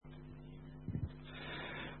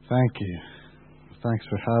Thank you. Thanks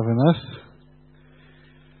for having us.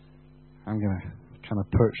 I'm going to kind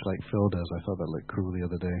of perch like Phil does. I thought that looked cool the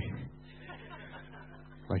other day.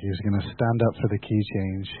 Like he was going to stand up for the key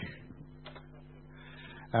change.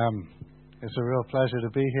 It's a real pleasure to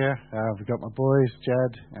be here. We've got my boys,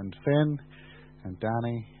 Jed and Finn and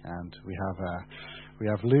Danny, and we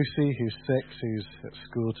have Lucy, who's 6, who's at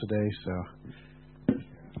school today, so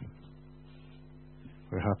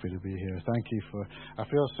we're happy to be here. Thank you I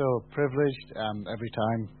feel so privileged every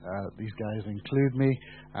time these guys include me.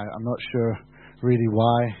 I'm not sure really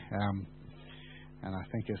why, and I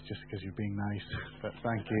think it's just because you're being nice, but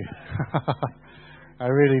thank you. I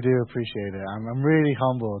really do appreciate it. I'm really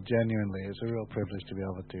humbled, genuinely. It's a real privilege to be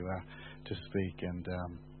able to speak, and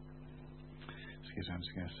excuse me, I'm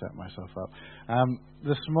just going to set myself up.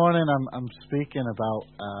 This morning I'm speaking about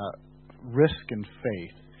risk and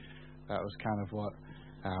faith. That was kind of what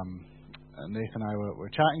Nathan and I were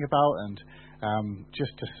chatting about, and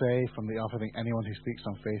just to say from the off, I think anyone who speaks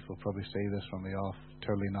on faith will probably say this from the off,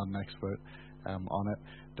 totally not an expert on it,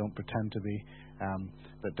 don't pretend to be,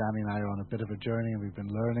 but Danny and I are on a bit of a journey and we've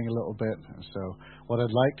been learning a little bit, and so what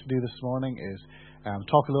I'd like to do this morning is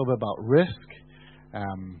talk a little bit about risk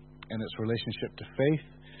and its relationship to faith,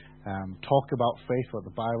 talk about faith, what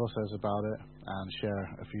the Bible says about it, and share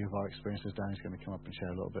a few of our experiences. Danny's going to come up and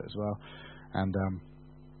share a little bit as well, and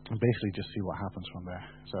basically just see what happens from there.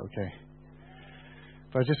 Is that okay?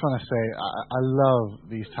 But I just want to say, I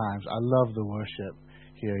love these times. I love the worship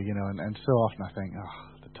here, and so often I think,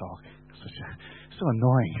 the talk, so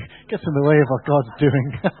annoying. It gets in the way of what God's doing.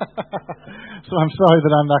 So I'm sorry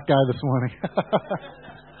that I'm that guy this morning.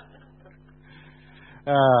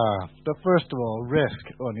 But first of all, risk.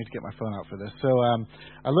 Oh, I need to get my phone out for this. So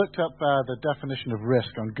I looked up the definition of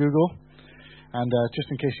risk on Google. And just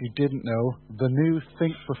in case you didn't know, the new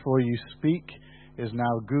think before you speak is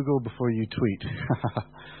now Google before you tweet.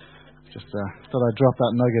 Just thought I'd drop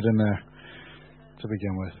that nugget in there to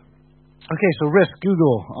begin with. Okay, so risk,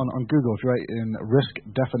 Google, on Google, if you write in risk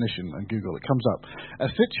definition on Google, it comes up. A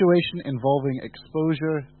situation involving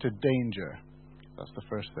exposure to danger. That's the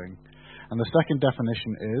first thing. And the second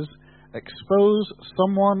definition is expose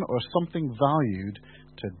someone or something valued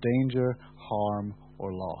to danger, harm,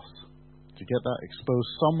 or loss. You get that? Expose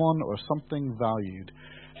someone or something valued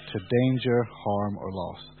to danger, harm, or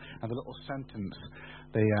loss. And the little sentence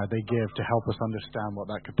they give to help us understand what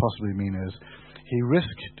that could possibly mean is, he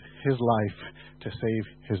risked his life to save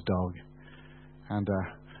his dog. And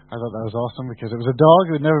I thought that was awesome because it was a dog.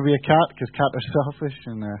 It would never be a cat because cats are selfish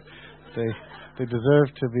and they deserve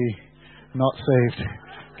to be not saved.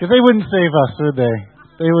 Because they wouldn't save us, would they?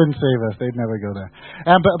 They wouldn't save us. They'd never go there.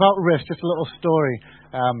 But about risk, just a little story.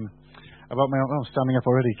 About my own, standing up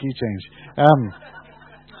already, key change.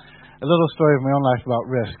 A little story of my own life about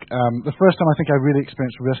risk. The first time I think I really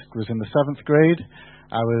experienced risk was in the 7th grade.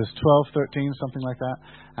 I was 12, 13, something like that.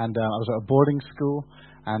 And I was at a boarding school,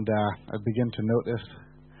 and I began to notice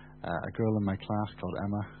a girl in my class called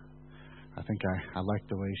Emma. I think I liked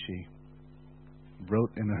the way she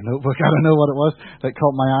wrote in her notebook. I don't know what it was that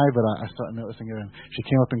caught my eye, but I started noticing her, and she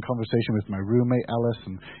came up in conversation with my roommate Ellis,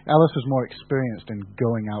 and Ellis was more experienced in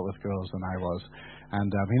going out with girls than I was,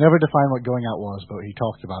 and he never defined what going out was, but he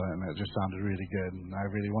talked about it, and it just sounded really good, and I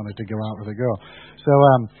really wanted to go out with a girl.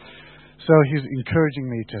 So he's encouraging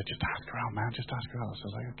me to just ask her out, man, just ask her out. So I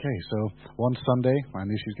was like, okay. So one Sunday, I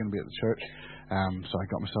knew she was going to be at the church, so I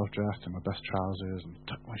got myself dressed in my best trousers and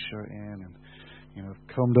tucked my shirt in and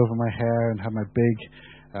combed over my hair and had my big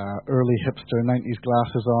early hipster 90s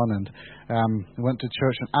glasses on, and went to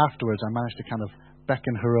church, and afterwards I managed to kind of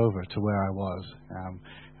beckon her over to where I was,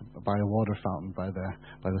 by a water fountain by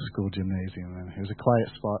the school gymnasium, and it was a quiet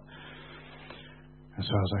spot. And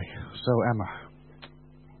so I was like, so Emma,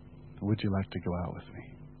 would you like to go out with me?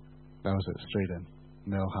 That was it, straight in,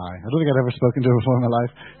 no hi. I don't think I'd ever spoken to her before in my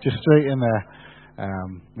life, just straight in there.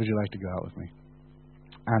 Would you like to go out with me?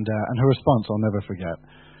 And her response, I'll never forget.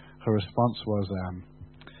 Her response was,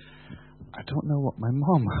 I don't know what my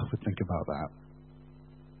mom would think about that.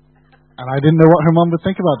 And I didn't know what her mom would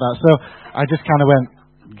think about that. So I just kind of went,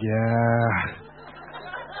 yeah.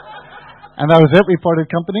 And that was it. We parted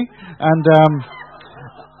company.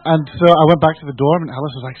 And so I went back to the dorm, and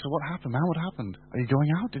Alice was like, so what happened, man? What happened? Are you going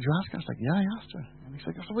out? Did you ask her? I was like, yeah, I asked her. And he's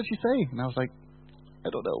like, so what'd she say? And I was like, I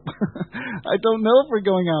don't know. I don't know if we're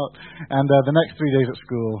going out. And the next 3 days at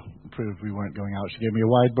school proved we weren't going out. She gave me a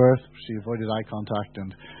wide berth. She avoided eye contact, and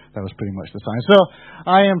that was pretty much the sign. So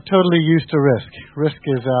I am totally used to risk. Risk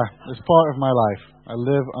is part of my life. I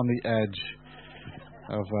live on the edge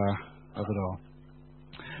of it all.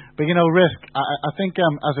 But risk, I think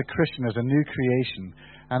as a Christian, as a new creation,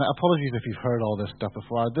 and apologies if you've heard all this stuff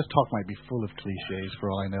before. This talk might be full of cliches for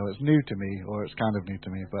all I know. It's new to me, or it's kind of new to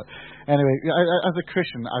me. But anyway, as a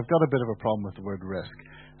Christian, I've got a bit of a problem with the word risk.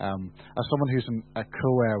 As someone who's a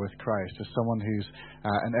co-heir with Christ, as someone who's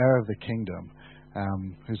an heir of the kingdom,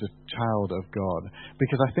 who's a child of God.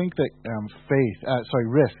 Because I think that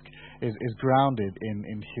risk is grounded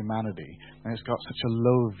in humanity. And it's got such a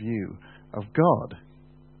low view of God,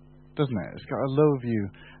 doesn't it? It's got a low view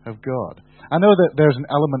of God. I know that there's an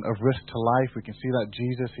element of risk to life. We can see that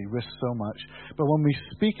Jesus, he risked so much. But when we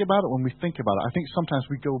speak about it, when we think about it, I think sometimes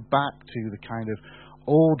we go back to the kind of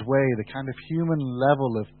old way, the kind of human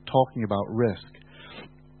level of talking about risk,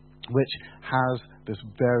 which has this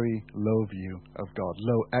very low view of God,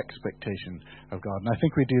 low expectation of God. And I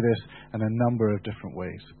think we do this in a number of different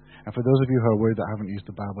ways. And for those of you who are worried that I haven't used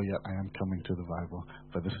the Bible yet, I am coming to the Bible.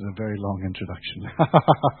 But this is a very long introduction.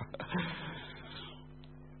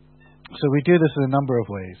 So we do this in a number of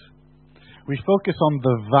ways. We focus on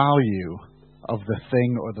the value of the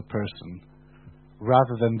thing or the person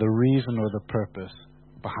rather than the reason or the purpose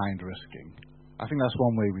behind risking. I think that's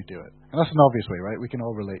one way we do it. And that's an obvious way, right? We can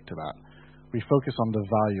all relate to that. We focus on the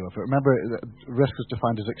value of it. Remember, risk is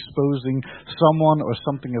defined as exposing someone or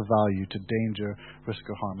something of value to danger, risk,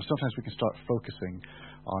 or harm. And sometimes we can start focusing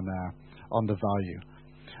on the value.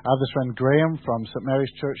 I have this friend Graham from St.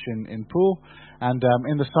 Mary's Church in Poole, and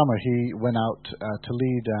in the summer he went out to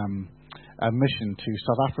lead a mission to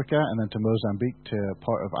South Africa and then to Mozambique to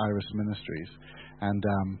part of Iris Ministries. And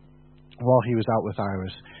while he was out with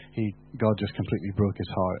Iris, God just completely broke his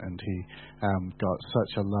heart, and he got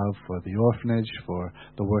such a love for the orphanage, for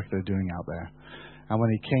the work they're doing out there. And when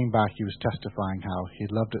he came back, he was testifying how he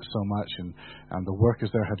loved it so much, and the workers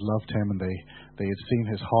there had loved him, and they had seen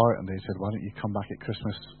his heart, and they said, why don't you come back at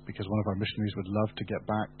Christmas, because one of our missionaries would love to get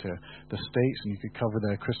back to the States, and you could cover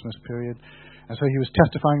their Christmas period. And so he was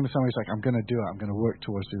testifying this summer. He's like, I'm going to do it. I'm going to work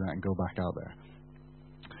towards doing that and go back out there.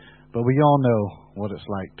 But we all know what it's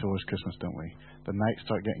like towards Christmas, don't we? The nights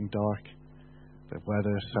start getting dark, the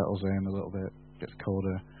weather settles in a little bit, gets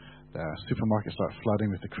colder. The supermarkets start flooding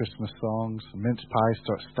with the Christmas songs. Mince pies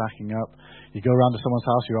start stacking up. You go around to someone's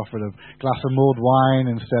house, you're offered a glass of mulled wine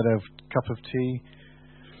instead of a cup of tea.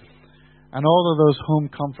 And all of those home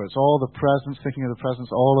comforts, all the presents, thinking of the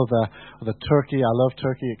presents, all of the turkey. I love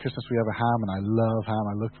turkey. At Christmas we have a ham, and I love ham.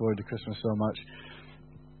 I look forward to Christmas so much.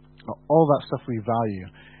 All that stuff we value.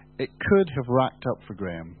 It could have racked up for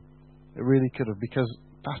Graham. It really could have, because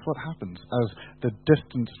that's what happens. As the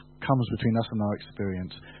distance comes between us and our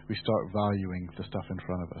experience, we start valuing the stuff in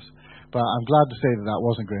front of us. But I'm glad to say that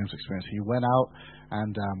wasn't Graham's experience. He went out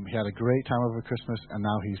and he had a great time over Christmas, and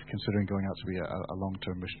now he's considering going out to be a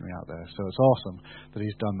long-term missionary out there. So it's awesome that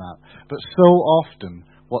he's done that. But so often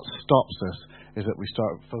what stops us is that we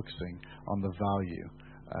start focusing on the value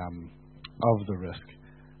of the risk,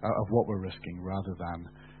 of what we're risking, rather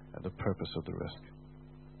than the purpose of the risk.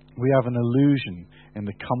 We have an illusion in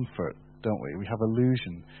the comfort, don't we? We have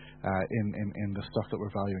illusion in the stuff that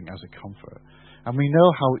we're valuing as a comfort. And we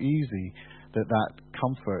know how easy that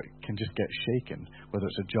comfort can just get shaken, whether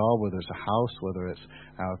it's a job, whether it's a house, whether it's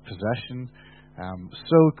a possession.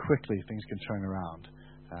 So quickly things can turn around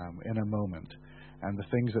in a moment. And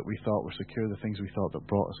the things that we thought were secure, the things we thought that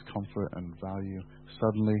brought us comfort and value,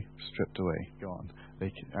 suddenly stripped away, gone.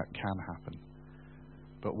 That can happen.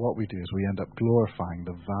 But what we do is we end up glorifying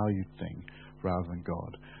the valued thing rather than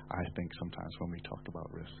God, I think, sometimes when we talk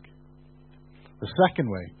about risk. The second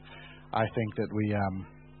way I think that we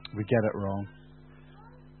get it wrong,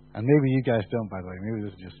 and maybe you guys don't, by the way, maybe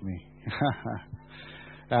this is just me,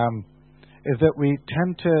 is that we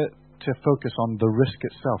tend to focus on the risk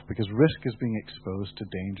itself, because risk is being exposed to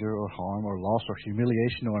danger or harm or loss or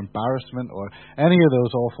humiliation or embarrassment or any of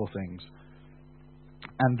those awful things.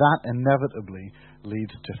 And that inevitably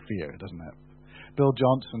leads to fear, doesn't it? Bill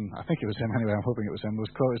Johnson, I think it was him anyway, I'm hoping it was him,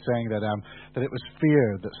 was quoted saying that it was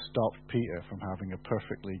fear that stopped Peter from having a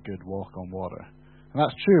perfectly good walk on water. And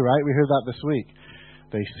that's true, right? We heard that this week.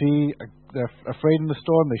 They're afraid in the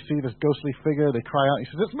storm, they see this ghostly figure, they cry out, he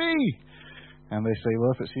says, "It's me!" And they say,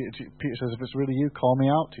 "Well, if it's you," Peter says, "If it's really you, call me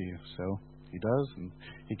out to you." So he does, and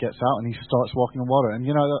he gets out and he starts walking on water. And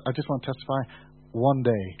I just want to testify, one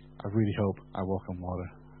day, I really hope I walk on water.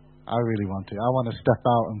 I really want to. I want to step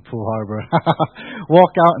out in Poole Harbour,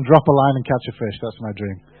 walk out and drop a line and catch a fish. That's my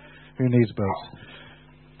dream. Who needs boats?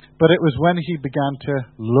 But it was when he began to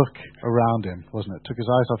look around him, wasn't it? Took his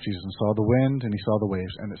eyes off Jesus and saw the wind and he saw the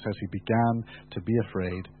waves. And it says he began to be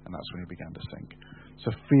afraid, and that's when he began to sink.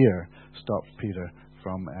 So fear stopped Peter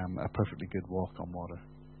from a perfectly good walk on water.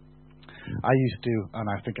 I used to, and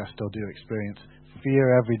I think I still do, experience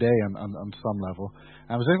fear every day on some level.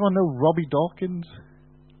 Does anyone know Robbie Dawkins?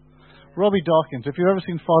 Robbie Dawkins, if you've ever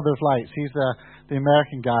seen Father of Lights, he's the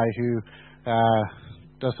American guy who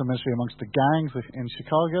does some ministry amongst the gangs in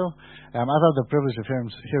Chicago. I've had the privilege of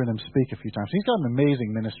hearing him speak a few times. He's got an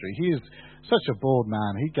amazing ministry. He is such a bold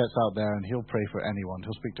man. He gets out there and he'll pray for anyone.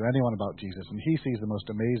 He'll speak to anyone about Jesus, and he sees the most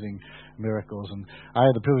amazing miracles. And I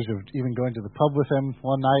had the privilege of even going to the pub with him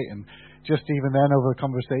one night, and just even then over a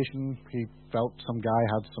conversation, he felt some guy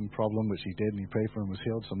had some problem, which he did, and he prayed for him, was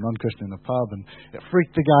healed, some non-Christian in the pub, and it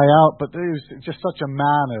freaked the guy out. But he was just such a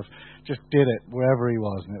man of just did it wherever he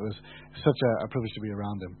was, and it was such a privilege to be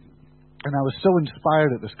around him. And I was so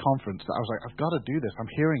inspired at this conference that I was like, I've got to do this.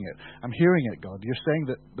 I'm hearing it. I'm hearing it, God. You're saying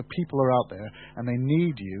that the people are out there and they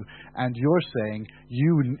need you, and you're saying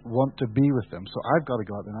you want to be with them. So I've got to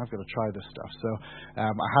go out there and I've got to try this stuff. So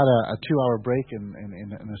I had a 2-hour break in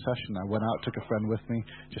a session. I went out, took a friend with me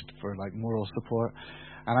just for like moral support.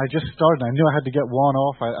 And I just started. I knew I had to get one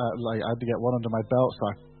off. I had to get one under my belt, so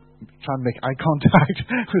I trying to make eye contact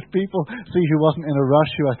with people, see who wasn't in a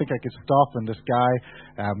rush, who I think I could stop. And this guy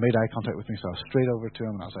made eye contact with me, so I was straight over to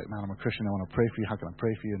him, and I was like, man, I'm a Christian, I want to pray for you. How can I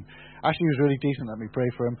pray for you? And actually, he was really decent, let me pray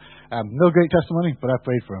for him. No great testimony, but I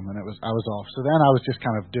prayed for him, and I was off. So then I was just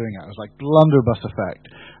kind of doing it. I was like blunderbuss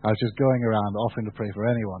effect. I was just going around offering to pray for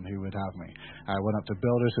anyone who would have me. I went up to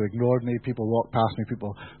builders who ignored me. People walked past me.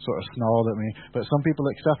 People sort of snarled at me. But some people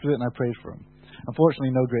accepted it, and I prayed for them. Unfortunately,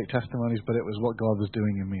 no great testimonies, but it was what God was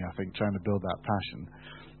doing in me, I think, trying to build that passion.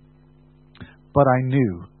 But I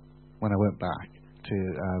knew when I went back to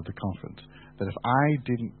the conference that if I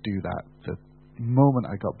didn't do that, the moment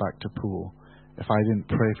I got back to Poole, if I didn't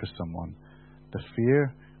pray for someone, the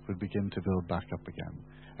fear would begin to build back up again.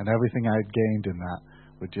 And everything I had gained in that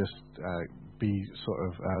would just be sort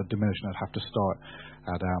of diminished, and I'd have to start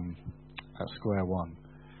at square one.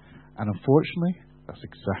 And unfortunately, that's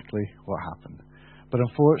exactly what happened. But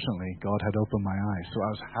unfortunately, God had opened my eyes. So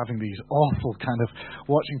I was having these awful kind of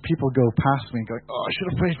watching people go past me and going, oh, I should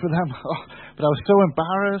have prayed for them. Oh. But I was so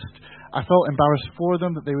embarrassed. I felt embarrassed for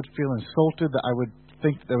them, that they would feel insulted, that I would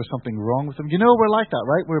think that there was something wrong with them. You know, we're like that,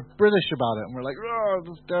 right? We're British about it. And we're like, oh,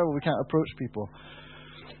 this is terrible. We can't approach people.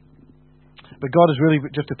 But God has really,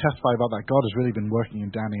 just to testify about that, God has really been working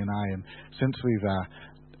in Danny and I. And since we've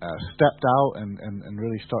stepped out and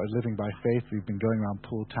really started living by faith, we've been going around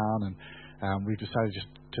Poole Town, and we've decided just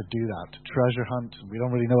to do that, to treasure hunt. We don't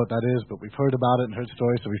really know what that is, but we've heard about it and heard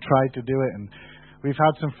stories, so we've tried to do it. And we've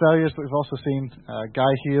had some failures, but we've also seen a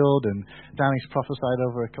guy healed, and Danny's prophesied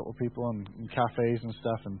over a couple of people in cafes and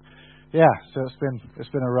stuff. And yeah, so it's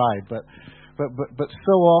been a ride. But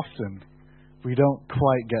so often we don't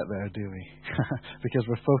quite get there, do we? Because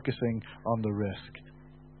we're focusing on the risk.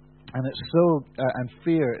 And it's so, and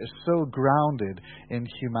fear is so grounded in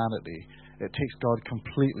humanity. It takes God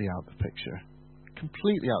completely out of the picture.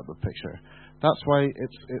 Completely out of the picture. That's why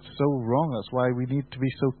it's so wrong. That's why we need to be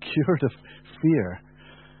so cured of fear.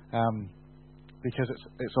 Because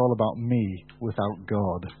it's all about me without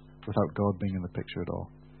God being in the picture at all.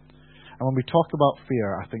 And when we talk about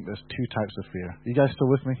fear, I think there's 2 types of fear. Are you guys still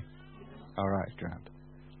with me? All right, grand.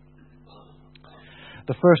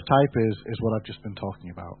 The first type is what I've just been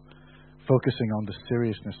talking about. Focusing on the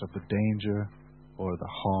seriousness of the danger or the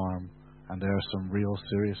harm. And there are some real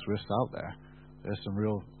serious risks out there. There's some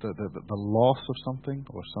real, the loss of something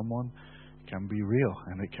or someone can be real,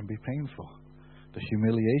 and it can be painful. The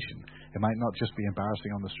humiliation. It might not just be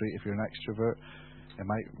embarrassing on the street if you're an extrovert. It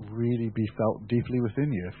might really be felt deeply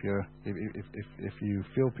within you if you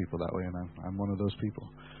feel people that way, and I'm one of those people.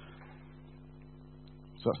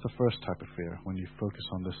 So that's the first type of fear, when you focus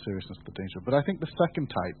on the seriousness of the danger. But I think the second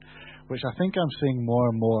type, which I think I'm seeing more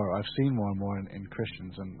and more, I've seen more and more in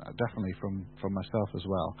Christians, and definitely from myself as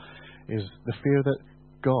well, is the fear that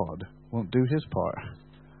God won't do his part,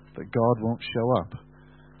 that God won't show up.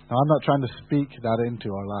 Now, I'm not trying to speak that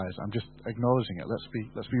into our lives. I'm just acknowledging it.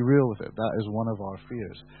 Let's be real with it. That is one of our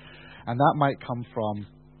fears. And that might come from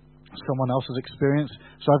someone else's experience.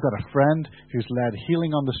 So I've got a friend who's led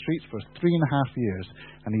healing on the streets for 3.5 years,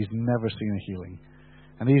 and he's never seen a healing.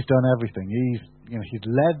 And he's done everything. He's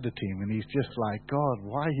led the team, and he's just like, God,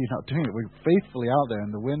 why are you not doing it? We're faithfully out there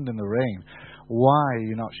in the wind and the rain. Why are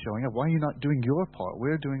you not showing up? Why are you not doing your part?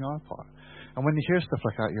 We're doing our part. And when you hear stuff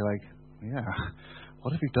like that, you're like, yeah,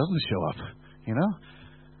 what if he doesn't show up? You know?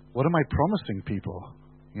 What am I promising people?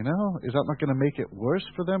 You know, is that not going to make it worse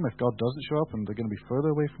for them if God doesn't show up and they're going to be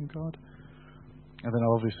further away from God? And then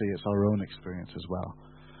obviously it's our own experience as well.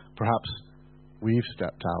 Perhaps we've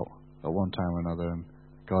stepped out at one time or another and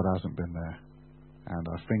God hasn't been there. And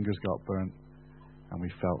our fingers got burnt and we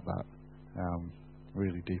felt that.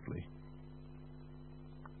 really deeply.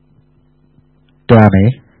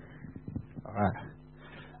 Danny. All right.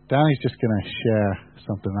 Danny's just going to share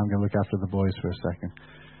something. I'm going to look after the boys for a second.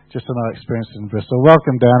 Just on our experiences in Bristol.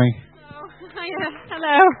 Welcome, Danny. Oh, hiya.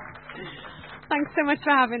 Hello. Thanks so much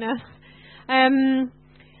for having us.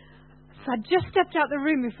 So I just stepped out the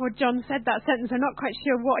room before John said that sentence. I'm not quite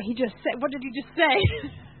sure what he just said. What did he just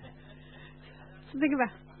say? Something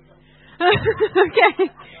about...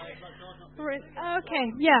 Okay. Okay,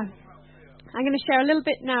 yeah. I'm going to share a little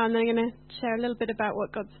bit now, and then I'm going to share a little bit about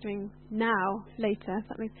what God's doing now, later.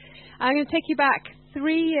 I'm going to take you back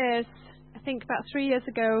 3 years. I think about 3 years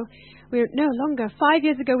ago. 5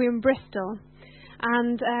 years ago we were in Bristol.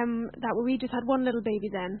 And we just had one little baby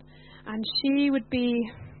then. And she would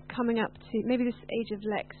be coming up to maybe this age of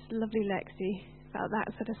lovely Lexi, about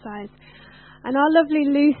that sort of size. And our lovely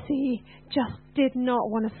Lucy just did not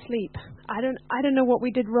want to sleep. I don't know what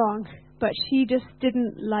we did wrong, but she just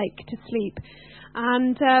didn't like to sleep.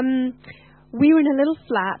 And we were in a little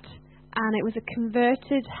flat, and it was a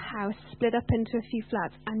converted house split up into a few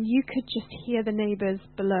flats, and you could just hear the neighbours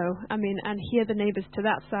below. And hear the neighbours to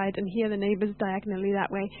that side and hear the neighbours diagonally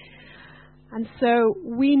that way. And so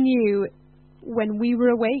we knew when we were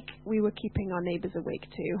awake, we were keeping our neighbours awake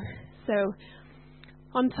too. So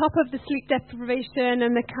on top of the sleep deprivation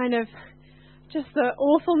and the kind of just the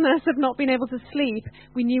awfulness of not being able to sleep,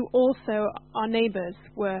 we knew also our neighbours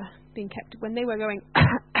were being kept, when they were going,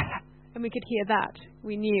 and we could hear that,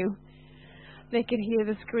 we knew they could hear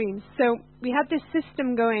the screams. So we had this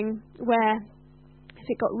system going where if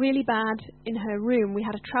it got really bad in her room, we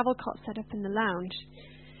had a travel cot set up in the lounge.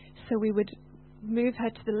 So we would move her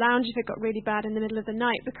to the lounge if it got really bad in the middle of the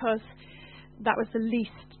night, because that was the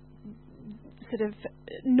least sort of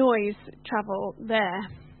noise travel there.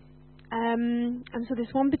 And so this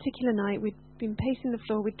one particular night, we'd been pacing the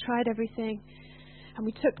floor, we'd tried everything, and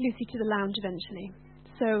we took Lucy to the lounge eventually.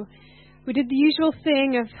 So we did the usual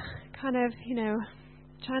thing of kind of,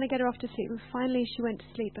 trying to get her off to sleep, and finally she went to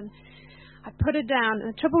sleep, and I put her down.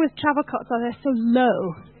 And the trouble with travel cots are they're so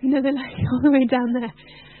low, they're like all the way down there.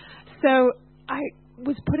 So I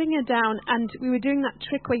was putting her down, and we were doing that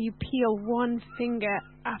trick where you peel one finger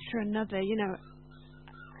after another,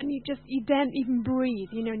 and you don't even breathe,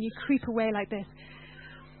 and you creep away like this.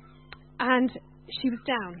 And she was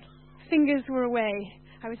down. Fingers were away.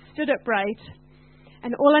 I was stood upright,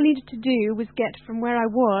 and all I needed to do was get from where I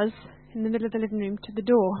was in the middle of the living room to the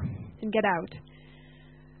door and get out.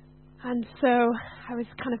 And so I was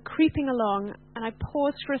kind of creeping along, and I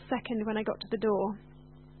paused for a second when I got to the door.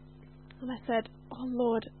 And I said, "Oh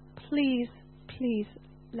Lord, please, please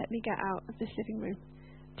let me get out of this living room.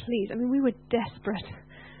 Please." We were desperate.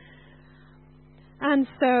 And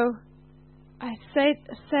so I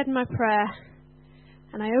said my prayer,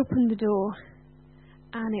 and I opened the door,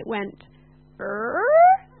 and it went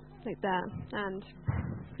like that. And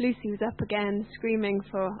Lucy was up again, screaming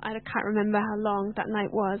for, I can't remember how long that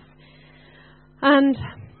night was. And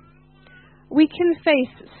we can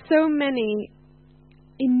face so many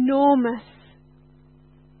enormous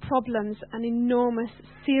problems and enormous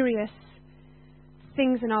serious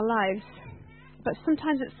things in our lives, but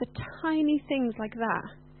sometimes it's the tiny things like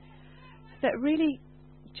that really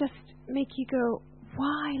just make you go,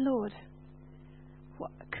 why, Lord?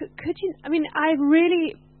 What, could you? I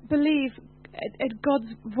really believe at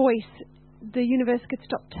God's voice the universe could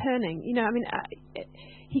stop turning.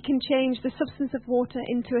 He can change the substance of water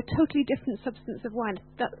into a totally different substance of wine.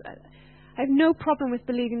 I have no problem with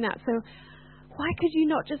believing that. So why could you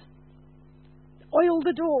not just oil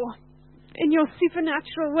the door in your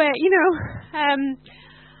supernatural way?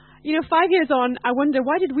 5 years on, I wonder,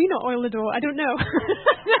 why did we not oil the door? I don't know.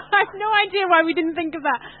 I have no idea why we didn't think of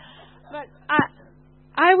that. But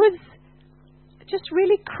I was just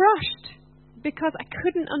really crushed because I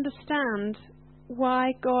couldn't understand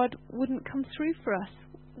why God wouldn't come through for us.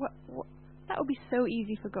 What, that would be so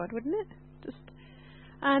easy for God, wouldn't it?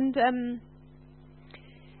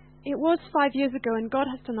 It was 5 years ago, and God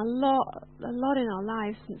has done a lot in our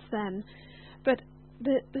lives since then. But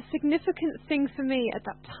the significant thing for me at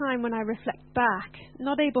that time, when I reflect back,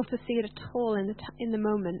 not able to see it at all in the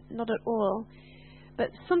moment, not at all, but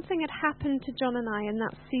something had happened to John and I in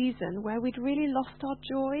that season where we'd really lost our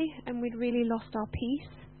joy and we'd really lost our peace.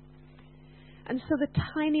 And so the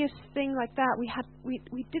tiniest thing like that,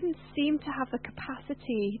 we didn't seem to have the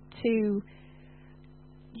capacity to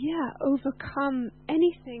overcome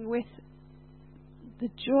anything with the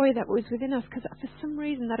joy that was within us, because for some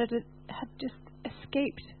reason that had just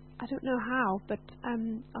escaped. I don't know how, but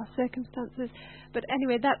our circumstances. But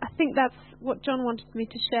anyway, I think that's what John wanted me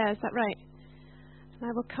to share. Is that right? And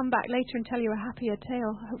I will come back later and tell you a happier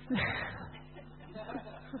tale, hopefully.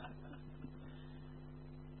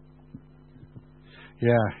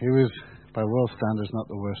 Yeah, it was, by world standards, not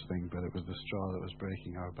the worst thing, but it was the straw that was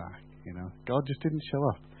breaking our back. God just didn't show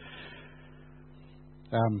up.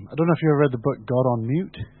 I don't know if you ever read the book God on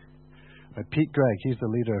Mute by Pete Greig. He's the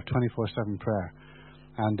leader of 24/7 Prayer.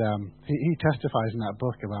 And he testifies in that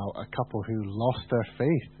book about a couple who lost their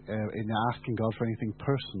faith in asking God for anything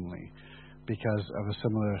personally because of a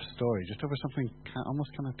similar story, just over something almost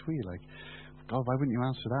kind of twee, like, God, why wouldn't you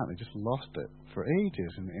answer that? They just lost it for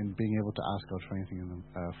ages in being able to ask God for anything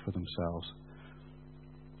for themselves.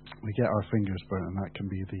 We get our fingers burnt, and that can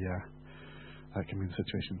be the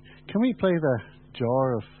situation. Can we play the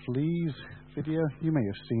Jar of Fleas video? You may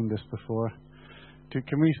have seen this before.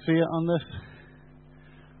 Can we see it on this?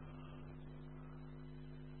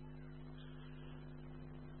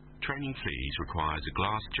 Training fleas requires a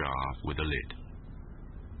glass jar with a lid.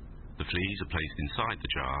 The fleas are placed inside the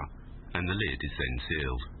jar, and the lid is then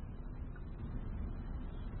sealed.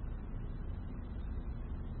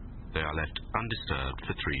 They are left undisturbed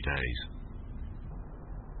for 3 days.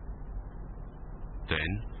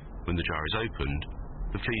 Then, when the jar is opened,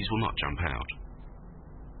 the fleas will not jump out.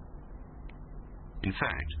 In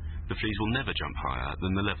fact, the fleas will never jump higher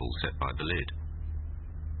than the level set by the lid.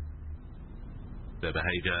 Their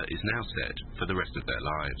behaviour is now set for the rest of their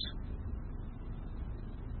lives.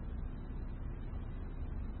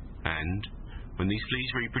 And, when these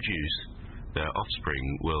fleas reproduce, their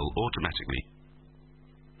offspring will automatically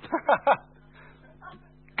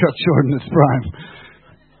cut short in its prime.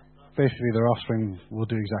 Basically, their offspring will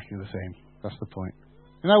do exactly the same. That's the point.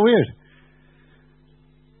 Isn't that weird?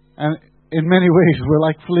 And in many ways, we're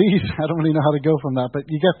like fleas. I don't really know how to go from that, but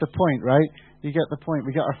you get the point, right? You get the point.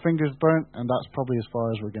 We get our fingers burnt, and that's probably as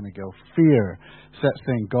far as we're going to go. Fear sets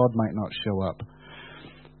in God might not show up.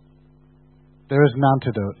 There is an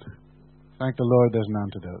antidote. Thank the Lord there's an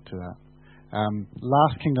antidote to that.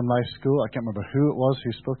 Last Kingdom Life School, I can't remember who it was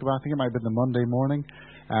who spoke about it. I think it might have been the Monday morning.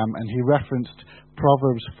 And he referenced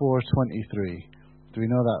Proverbs 4:23. Do we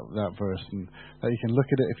know that verse? And that you can look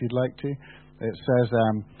at it if you'd like to. It says,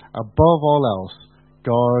 above all else,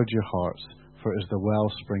 guard your hearts, for it is the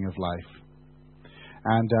wellspring of life.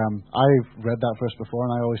 And I've read that verse before,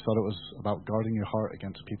 and I always thought it was about guarding your heart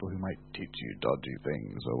against people who might teach you dodgy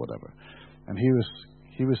things or whatever. And he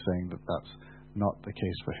was saying that that's not the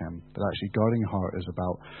case for him. That actually guarding your heart is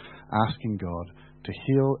about asking God to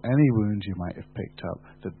heal any wounds you might have picked up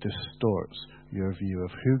that distorts your view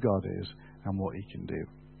of who God is and what He can do.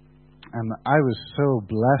 And I was so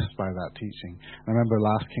blessed by that teaching. I remember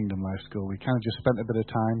last Kingdom Life School, we kind of just spent a bit of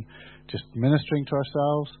time just ministering to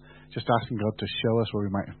ourselves, just asking God to show us where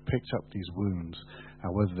we might have picked up these wounds,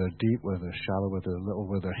 whether they're deep, whether they're shallow, whether they're little,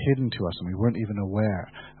 whether they're hidden to us and we weren't even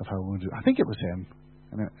aware of how wounded. I think it was him,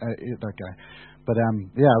 that guy. But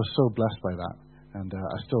yeah, I was so blessed by that. And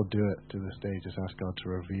I still do it to this day, just ask God to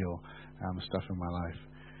reveal stuff in my life.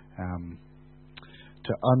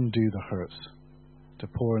 To undo the hurts, to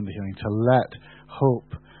pour in the healing, to let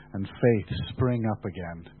hope and faith spring up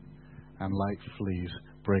again, and like fleas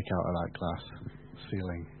break out of that glass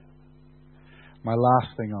ceiling. My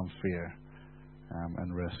last thing on fear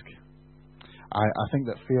and risk. I think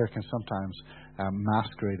that fear can sometimes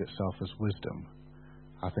masquerade itself as wisdom.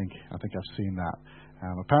 I think I've seen that.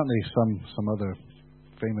 Apparently some other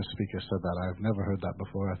famous speaker said that. I've never heard that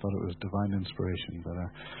before. I thought it was divine inspiration, but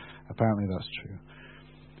apparently that's true.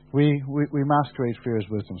 We masquerade fear as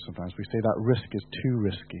wisdom sometimes. We say that risk is too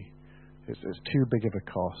risky. It's too big of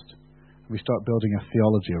a cost. We start building a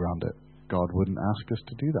theology around it. God wouldn't ask us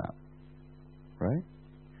to do that. Right?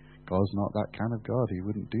 God's not that kind of God. He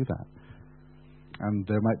wouldn't do that. And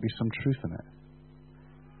there might be some truth in it.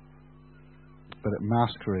 But it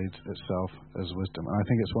masquerades itself as wisdom. And I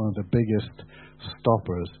think it's one of the biggest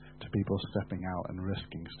stoppers to people stepping out and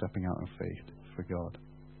risking, stepping out in faith for God.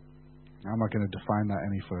 I'm not going to define that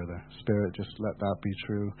any further. Spirit, just let that be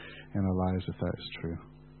true in our lives if that is true.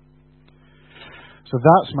 So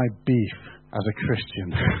that's my beef as a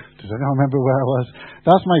Christian. Does anyone remember where I was?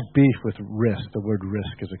 That's my beef with risk, the word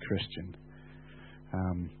risk as a Christian.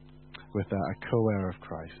 With a co-heir of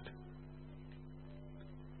Christ.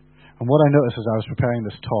 And what I noticed as I was preparing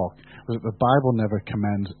this talk was that the Bible never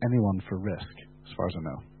commends anyone for risk, as far as I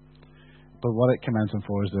know. But what it commends them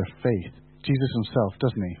for is their faith. Jesus himself,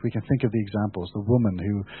 doesn't he? We can think of the examples. The woman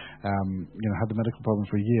who had the medical problem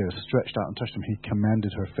for years, stretched out and touched him. He commended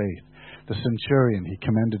her faith. The centurion, he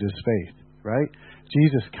commended his faith. Right?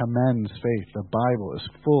 Jesus commends faith. The Bible is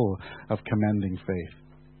full of commending faith.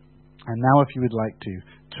 And now if you would like to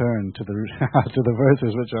turn to the to the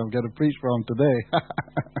verses which I'm going to preach from today,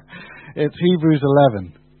 it's Hebrews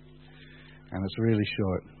 11. And it's really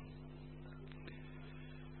short.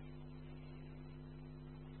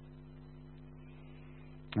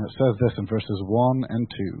 And it says this in verses 1 and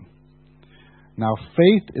 2. Now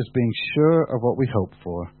faith is being sure of what we hope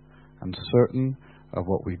for and certain of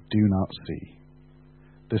what we do not see.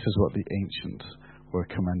 This is what the ancients were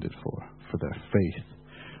commended for their faith,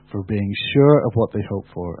 for being sure of what they hope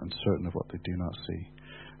for and certain of what they do not see.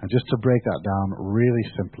 And just to break that down really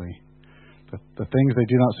simply, the things they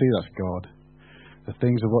do not see, that's God. The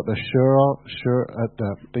things of what they're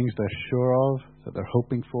the things they're sure of, that they're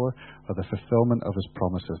hoping for, are the fulfillment of His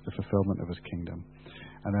promises, the fulfillment of His kingdom.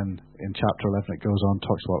 And then in chapter 11 it goes on,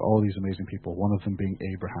 talks about all these amazing people, one of them being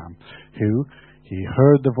Abraham, who he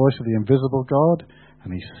heard the voice of the invisible God,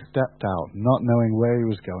 and he stepped out, not knowing where he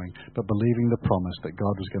was going, but believing the promise that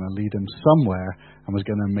God was going to lead him somewhere and was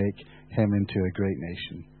going to make him into a great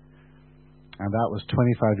nation. And that was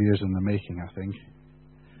 25 years in the making, I think.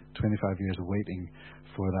 25 years waiting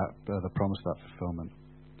for that the promise of that fulfillment.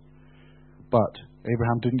 But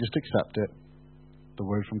Abraham didn't just accept it, the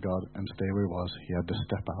word from God, and stay where he was. He had to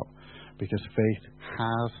step out, because faith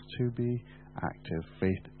has to be active.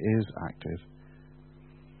 Faith is active,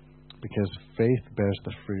 because faith bears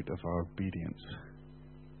the fruit of our obedience.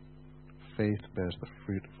 Faith bears the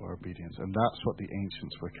fruit of our obedience, and that's what the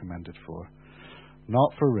ancients were commended for.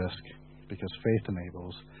 Not for risk, because faith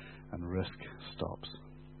enables and risk stops.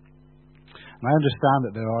 And I understand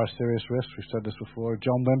that there are serious risks. We've said this before.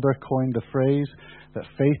 John Wimber coined the phrase that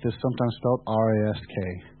faith is sometimes spelled R-A-S-K,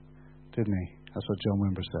 didn't he? That's what John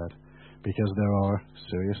Wimber said. Because there are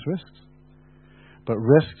serious risks. But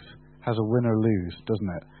risks has a win or lose,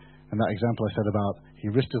 doesn't it? And that example I said about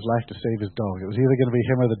he risked his life to save his dog. It was either going to be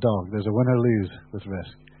him or the dog. There's a win or lose with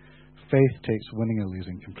risk. Faith takes winning or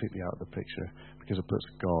losing completely out of the picture because it puts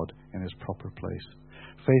God in His proper place.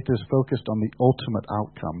 Faith is focused on the ultimate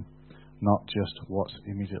outcome, not just what's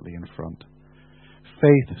immediately in front.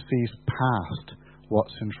 Faith sees past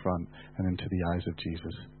what's in front and into the eyes of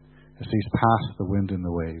Jesus. It sees past the wind and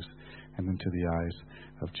the waves and into the eyes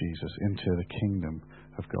of Jesus, into the kingdom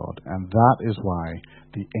of God. And that is why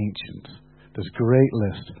the ancients, this great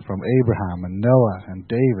list from Abraham and Noah and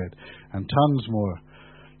David and tons more,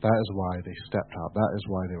 that is why they stepped out. That is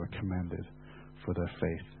why they were commended for their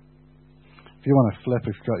faith. If you want to flip,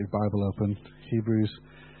 if you've got your Bible open, Hebrews.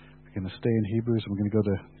 We're going to stay in Hebrews, and we're going to go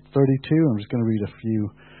to 32, and I'm just going to read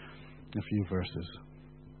a few verses.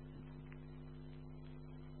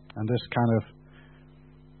 And this kind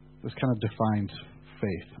of defines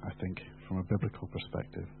faith, I think, from a biblical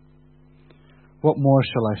perspective. What more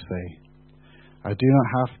shall I say? I do not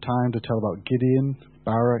have time to tell about Gideon,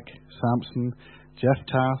 Barak, Samson,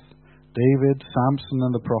 Jephthah, David, Samson,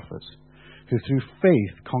 and the prophets, who through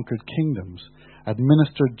faith conquered kingdoms,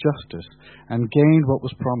 administered justice, and gained what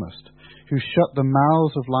was promised, who shut the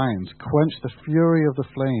mouths of lions, quenched the fury of the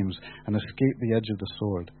flames, and escaped the edge of the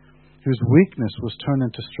sword, whose weakness was turned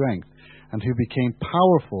into strength, and who became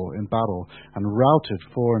powerful in battle and routed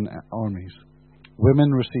foreign armies. Women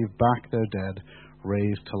received back their dead,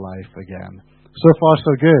 raised to life again. So far,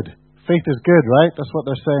 so good. Faith is good, right? That's what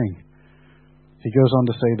they're saying. He goes on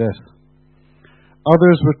to say this.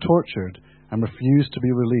 Others were tortured and refused to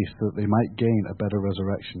be released so that they might gain a better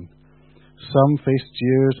resurrection. Some faced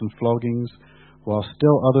jeers and floggings, while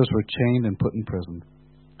still others were chained and put in prison.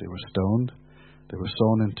 They were stoned, they were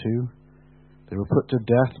sawn in two, they were put to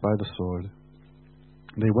death by the sword.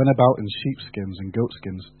 They went about in sheepskins and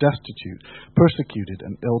goatskins, destitute, persecuted,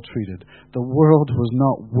 and ill-treated. The world was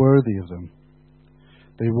not worthy of them.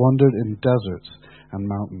 They wandered in deserts and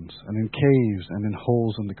mountains, and in caves and in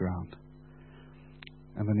holes in the ground.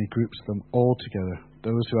 And then he groups them all together,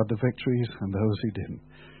 those who had the victories and those who didn't.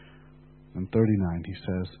 In 39 he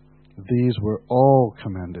says, these were all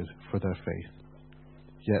commended for their faith,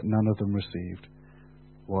 yet none of them received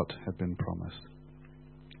what had been promised.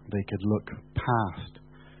 They could look past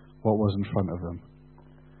what was in front of them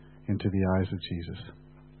into the eyes of Jesus,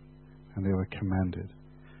 and they were commended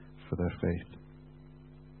for their faith.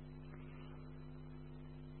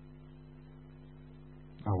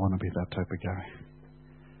 I want to be that type of guy.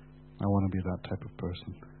 I want to be that type of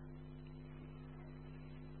person.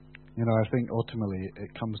 You know, I think ultimately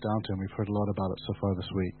it comes down to, and we've heard a lot about it so far this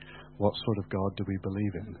week, what sort of God do we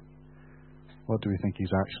believe in? What do we think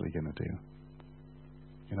He's actually going to do?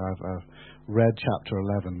 You know, I've read chapter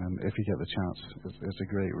 11, and if you get the chance, it's a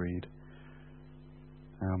great read.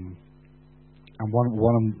 And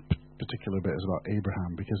one particular bit is about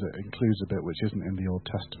Abraham because it includes a bit which isn't in the Old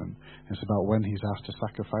Testament. It's about when he's asked to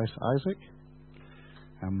sacrifice Isaac.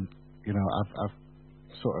 I've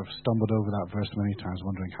sort of stumbled over that verse many times,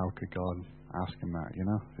 wondering how could God ask him that.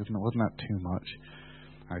 Wasn't that too much?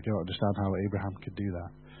 I don't understand how Abraham could do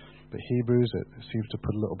that. But Hebrews, it seems to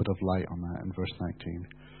put a little bit of light on that in verse 19.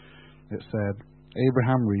 It said,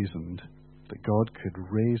 Abraham reasoned that God could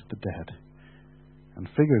raise the dead. And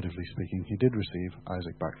figuratively speaking, he did receive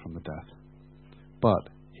Isaac back from the death. But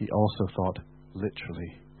he also thought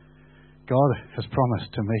literally. God has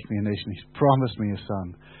promised to make me a nation. He's promised me a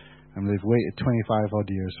son. And they've waited 25 odd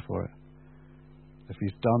years for it. If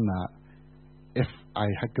he's done that, if I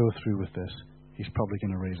go through with this, he's probably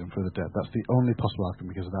going to raise him from the dead. That's the only possible outcome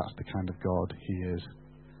because that's the kind of God he is,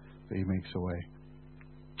 that he makes a way.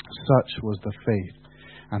 Such was the faith,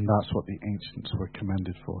 and that's what the ancients were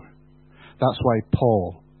commended for. That's why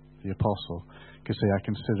Paul, the apostle, could say, I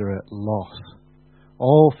consider it loss,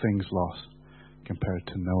 all things loss, compared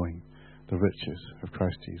to knowing the riches of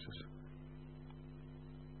Christ Jesus.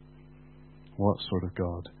 What sort of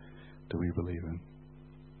God do we believe in?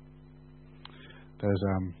 There's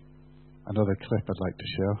another clip I'd like to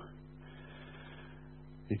show.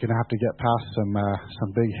 You're going to have to get past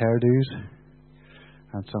some big hairdos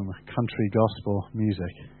and some country gospel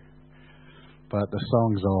music. But the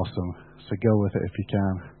song's awesome, so go with it if you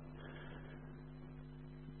can.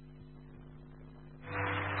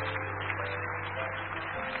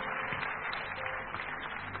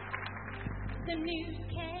 The news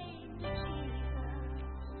came to Jesus.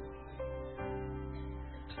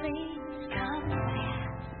 Please come back.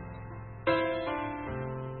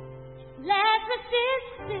 Lazarus is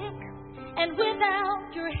sick, and without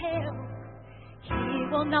your help, he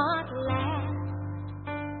will not last.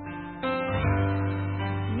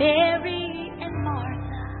 Mary and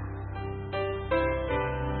Martha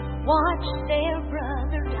watched their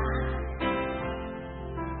brother die.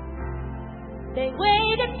 They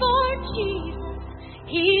waited for Jesus,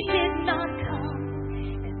 he did not come,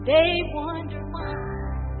 and they wondered why.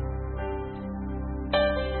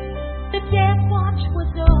 The death watch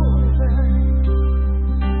was over,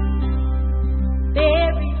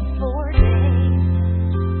 buried 4 days.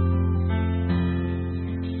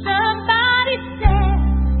 Somebody said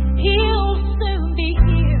he'll soon be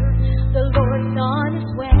here, the Lord's on his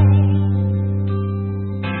way.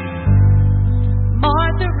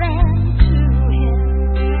 Martha ran to him,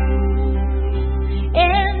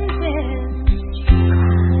 and then she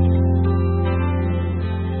cried,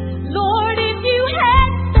 Lord, if you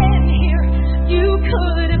had been here, you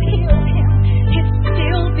could have healed him, he'd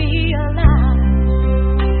still be alive.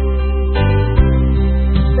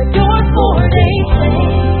 But you're 4 days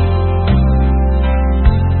late,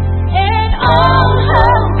 and all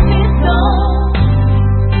hope is gone.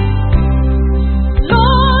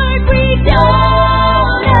 Lord, we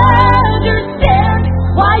don't understand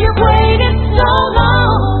why you've waited so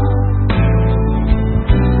long.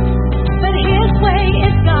 But his way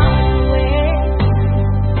is God's way,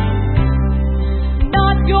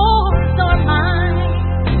 not yours or mine.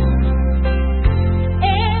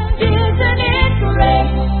 And isn't it great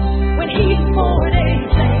when he's 4 days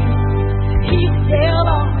late, he's still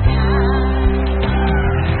on time.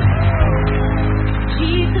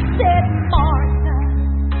 Jesus said, Martha,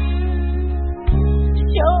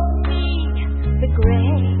 show me the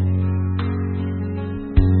grave.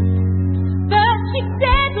 But she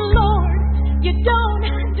said, Lord, you don't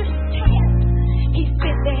understand. He's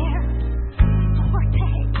been there 4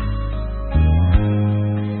 days.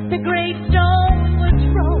 The gravestone was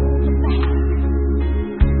rolled back.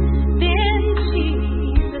 Then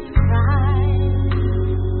Jesus cried,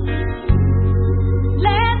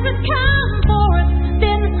 Lazarus, come forth.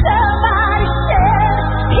 Then somebody said,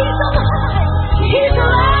 he's alive, he's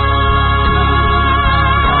alive.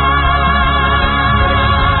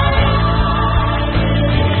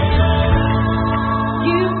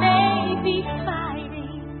 You may be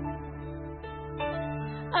fighting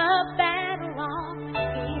a battle of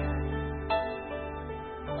fear.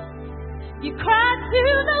 You cry to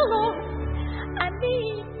the Lord, I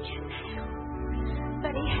need your help,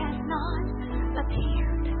 but he has not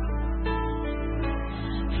appeared.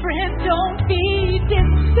 Friend, don't be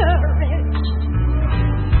discouraged,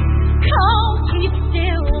 'cause he's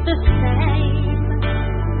still the same.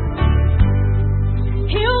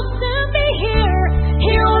 He'll soon be here,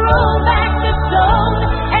 he'll roll back the stone,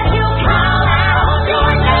 and he'll call out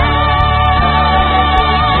your name.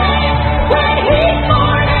 When he's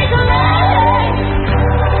 4 days late,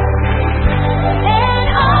 and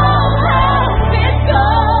all hope is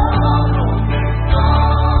gone.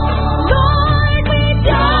 Lord, we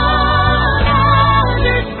don't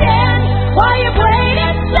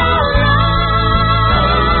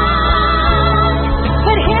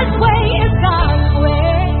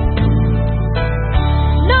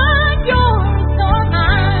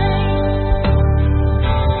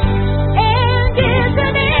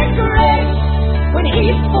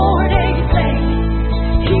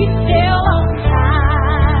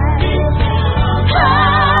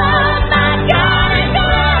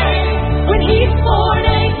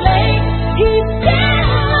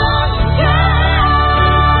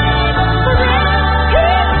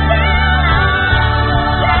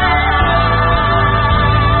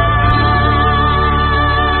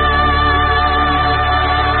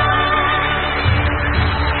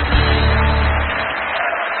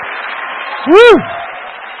Woo!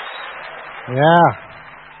 Yeah.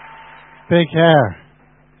 Big hair.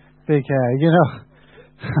 Big hair, you know.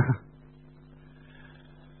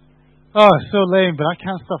 Oh, it's so lame, but I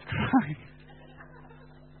can't stop crying.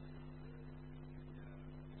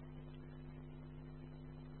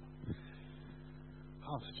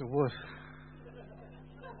 Oh, I'm such a wuss.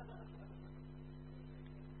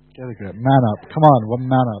 Get a grip. Man up. Come on, one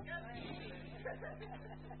man up.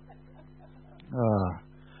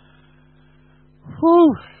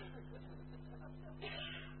 Whew.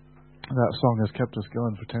 That song has kept us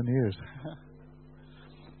going for 10 years.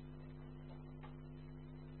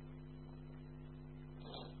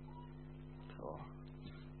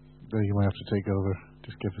 You might have to take over.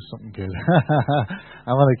 Just give us something good.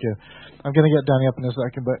 I'm going to get Danny up in a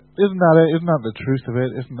second, but isn't that it? Isn't that the truth of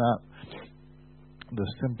it? Isn't that the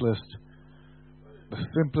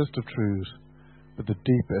simplest of truths, but the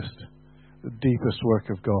deepest work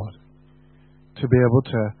of God? To be able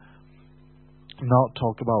to not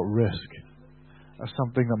talk about risk as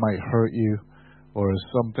something that might hurt you or as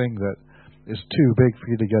something that is too big for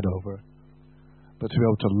you to get over, but to be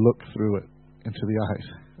able to look through it into the eyes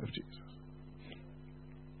of Jesus.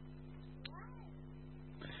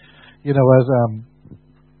 You know, as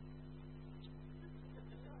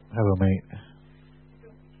hello, mate.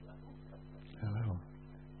 Hello.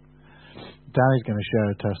 Danny's going to share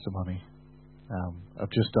a testimony of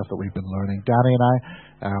just stuff that we've been learning. Danny and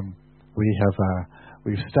I,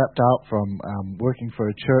 we've stepped out from working for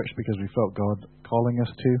a church because we felt God calling us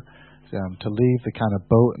to leave the kind of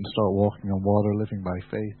boat and start walking on water, living by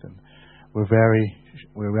faith. And we're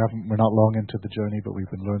not long into the journey, but we've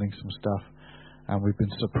been learning some stuff, and we've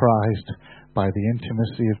been surprised by the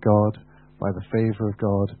intimacy of God, by the favor of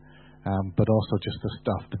God, but also just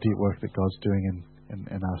the deep work that God's doing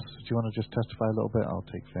in us. Do you want to just testify a little bit? I'll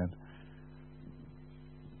take Finn.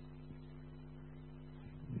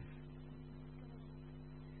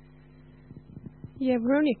 Yeah,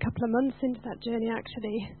 we're only a couple of months into that journey,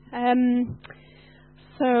 actually.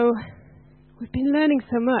 So we've been learning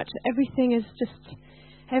so much. Everything is just,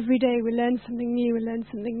 every day we learn something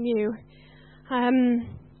new.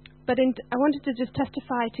 But I wanted to just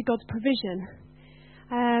testify to God's provision.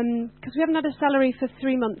 Because we haven't had a salary for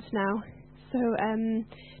 3 months now. So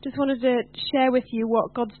just wanted to share with you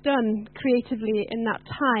what God's done creatively in that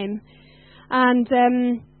time. And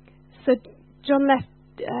so John left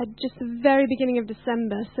just the very beginning of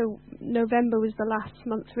December, so November was the last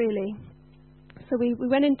month really. So we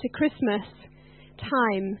went into Christmas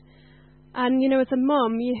time, and you know, as a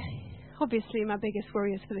mum, obviously my biggest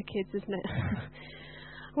worry is for the kids, isn't it?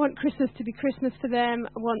 I want Christmas to be Christmas for them.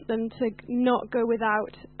 I want them to not go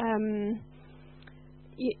without,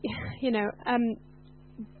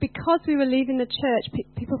 because we were leaving the church,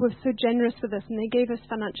 people were so generous with us, and they gave us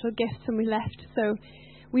financial gifts when we left, so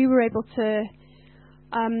we were able to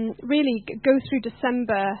really go through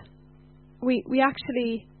December. We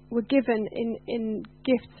actually were given in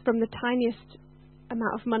gifts from the tiniest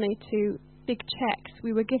amount of money to big checks.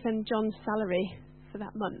 We were given John's salary for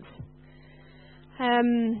that month.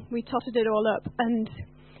 We totted it all up, and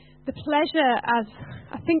the pleasure, as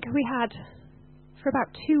I think we had for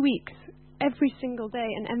about 2 weeks, every single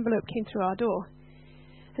day an envelope came through our door,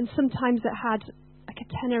 and sometimes it had like a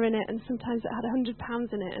tenner in it, and sometimes it had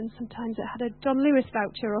 £100 in it, and sometimes it had a John Lewis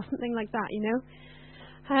voucher or something like that, you know.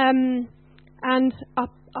 And our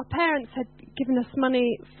parents had given us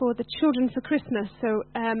money for the children for Christmas, so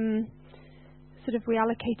sort of we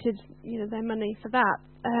allocated, you know, their money for that.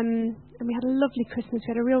 And we had a lovely Christmas.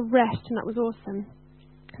 We had a real rest, and that was awesome.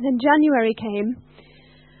 And then January came,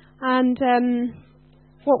 and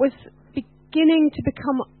what was beginning to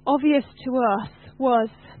become obvious to us was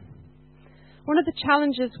one of the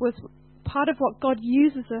challenges was part of what God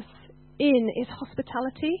uses us in is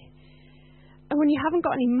hospitality. And when you haven't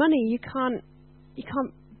got any money, you can't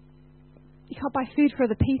buy food for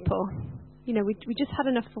other people. You know, we just had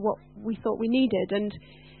enough for what we thought we needed, and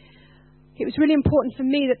it was really important for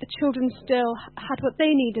me that the children still had what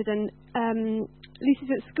they needed. And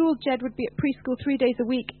Lucy's at school, Jed would be at preschool 3 days a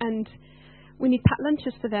week, and we need packed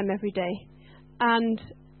lunches for them every day. And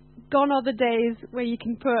gone are the days where you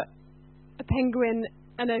can put a penguin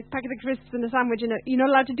and a packet of crisps and a sandwich in it. You're not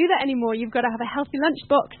allowed to do that anymore. You've got to have a healthy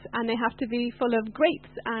lunchbox, and they have to be full of grapes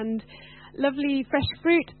and lovely fresh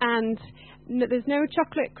fruit, and there's no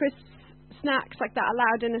chocolate, crisps, snacks like that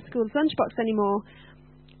allowed in a school's lunchbox anymore.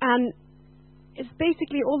 And it's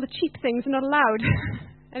basically all the cheap things are not allowed.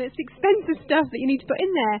 And it's the expensive stuff that you need to put in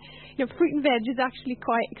there. You know, fruit and veg is actually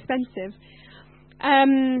quite expensive.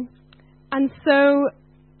 And so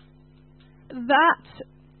that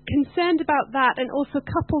concerned about that, and also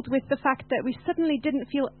coupled with the fact that we suddenly didn't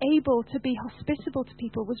feel able to be hospitable to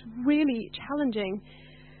people, was really challenging,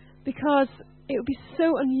 because it would be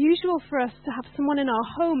so unusual for us to have someone in our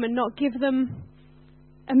home and not give them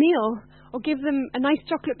a meal or give them a nice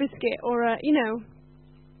chocolate biscuit or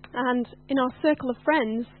and in our circle of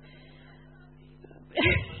friends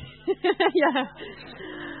yeah,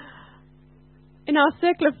 in our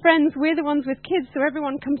circle of friends, we're the ones with kids, so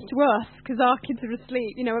everyone comes to us because our kids are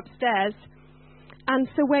asleep, upstairs. And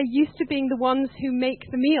so we're used to being the ones who make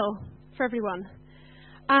the meal for everyone.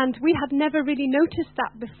 And we had never really noticed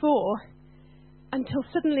that before until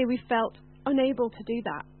suddenly we felt unable to do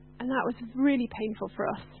that. And that was really painful for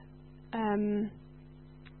us.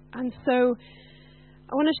 And so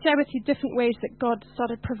I want to share with you different ways that God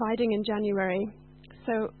started providing in January.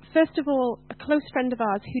 So first of all, a close friend of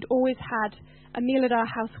ours who'd always had a meal at our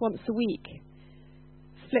house once a week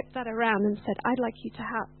flipped that around and said, I'd like you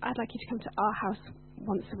to come to our house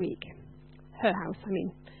once a week. Her house, I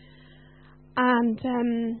mean. And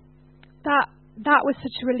that was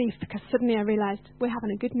such a relief, because suddenly I realised we're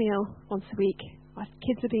having a good meal once a week. Our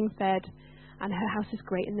kids are being fed, and her house is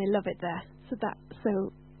great, and they love it there.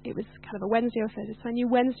 So it was kind of a Wednesday or Thursday. So I knew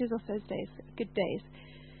Wednesdays or Thursdays, good days.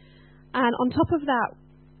 And on top of that,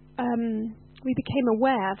 we became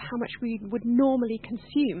aware of how much we would normally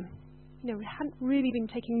consume. We hadn't really been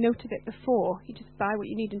taking note of it before. You just buy what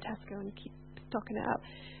you need in Tesco and keep stocking it up.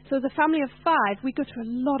 So as a family of 5, we go through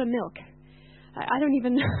a lot of milk. I don't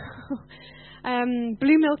even know.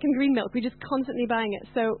 Blue milk and green milk, we're just constantly buying it.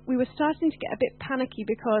 So we were starting to get a bit panicky,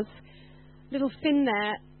 because little Finn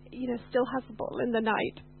there, still has the bottle in the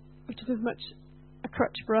night, which is as much a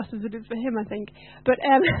crutch for us as it is for him, I think. But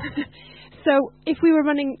so if we were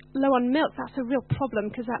running low on milk, that's a real problem,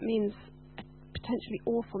 because that means a potentially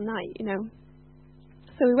awful night,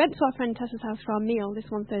 So we went to our friend Tessa's house for our meal this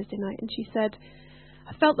one Thursday night, and she said,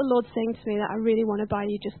 I felt the Lord saying to me that I really want to buy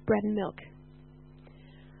you just bread and milk.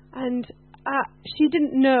 And she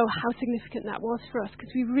didn't know how significant that was for us,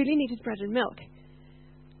 because we really needed bread and milk.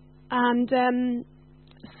 And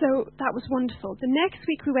so that was wonderful. The next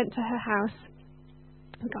week we went to her house.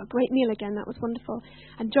 We got a great meal again. That was wonderful.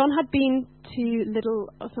 And John had been to Lidl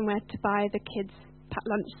or somewhere to buy the kids'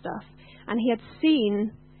 lunch stuff. And he had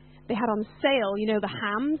seen they had on sale, the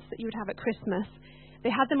hams that you would have at Christmas.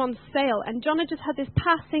 They had them on sale. And John had just had this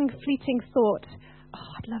passing, fleeting thought,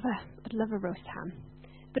 I'd love a roast ham.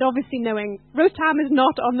 But obviously knowing roast ham is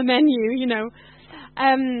not on the menu,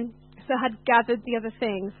 so had gathered the other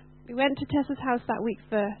things. We went to Tessa's house that week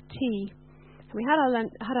for tea. And we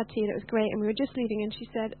had our tea, and it was great, and we were just leaving, and she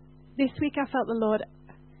said, this week I felt the Lord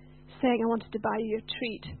saying I wanted to buy you a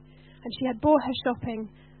treat. And she had bought her shopping,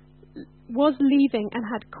 was leaving, and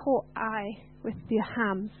had caught eye with the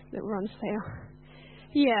hams that were on sale.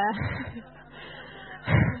 Yeah.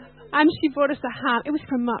 And she bought us a ham. It was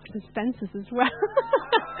from Marks and Spencer's as well.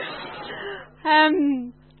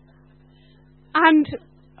 And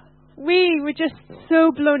we were just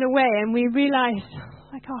so blown away, and we realized,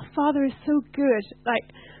 our Father is so good.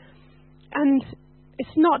 And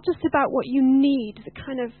it's not just about what you need, the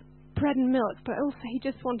kind of bread and milk, but also he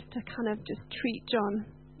just wanted to kind of just treat John,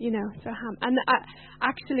 to a ham. And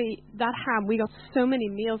actually, that ham, we got so many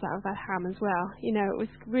meals out of that ham as well. It was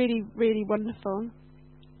really, really wonderful.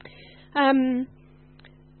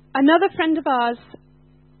 Another friend of ours,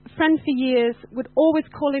 friend for years, would always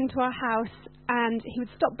call into our house, and he would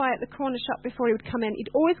stop by at the corner shop before he would come in.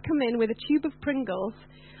 He'd always come in with a tube of Pringles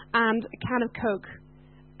and a can of Coke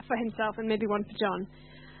for himself and maybe one for John.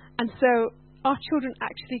 And so our children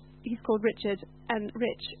actually, he's called Richard and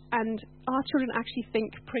Rich, and our children actually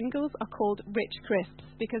think Pringles are called Rich Crisps,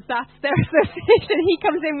 because that's their association. He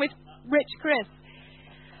comes in with Rich Crisps.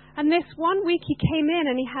 And this one week he came in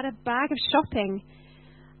and he had a bag of shopping.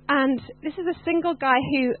 And this is a single guy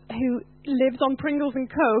who lives on Pringles and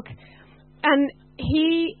Coke. And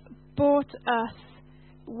he bought us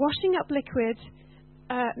washing up liquid,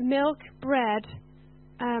 milk, bread,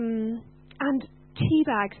 and tea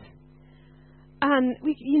bags. And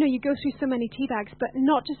you go through so many tea bags, but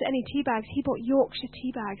not just any tea bags. He bought Yorkshire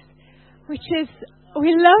tea bags, which is,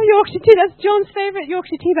 we love Yorkshire tea. That's John's favourite,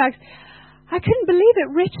 Yorkshire tea bags. I couldn't believe it.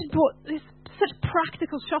 Richard bought such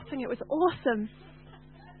practical shopping. It was awesome.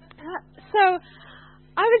 So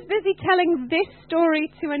I was busy telling this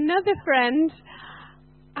story to another friend,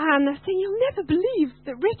 and I was saying, you'll never believe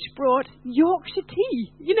that Rich brought Yorkshire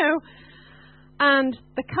tea, And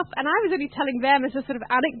and I was only telling them as a sort of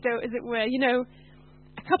anecdote, as it were. A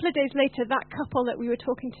couple of days later, that couple that we were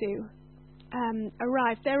talking to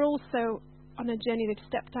arrived. They're also on a journey. They've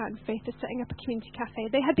stepped out in faith. They're setting up a community cafe.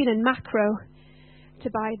 They had been in Macro to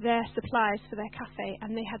buy their supplies for their cafe,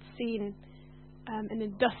 and they had seen an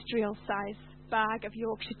industrial size bag of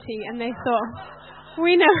Yorkshire tea, and they thought,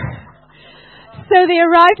 we know. So they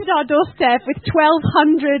arrived at our doorstep with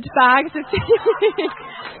 1,200 bags of tea.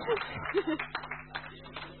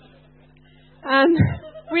 And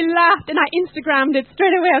we laughed, and I Instagrammed it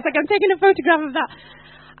straight away. I was like, I'm taking a photograph of that.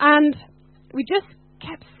 And we just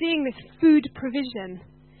kept seeing this food provision.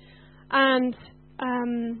 And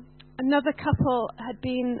another couple had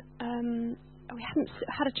been, we hadn't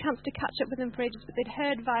had a chance to catch up with them for ages, but they'd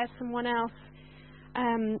heard via someone else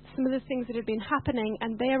some of the things that had been happening,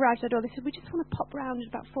 and they arrived at our door. They said, we just want to pop round at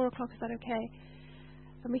about 4 o'clock, is that okay?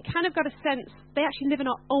 And we kind of got a sense, they actually live in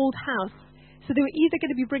our old house, so they were either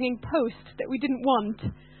going to be bringing post that we didn't want,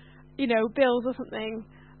 bills or something,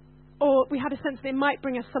 or we had a sense they might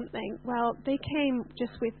bring us something. Well, they came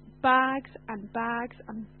just with bags and bags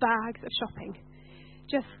and bags of shopping.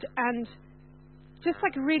 Just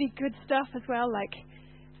like really good stuff as well, like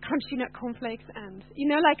crunchy nut cornflakes and,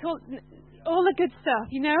 like all the good stuff,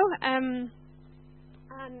 and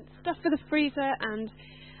stuff for the freezer.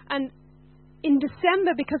 And in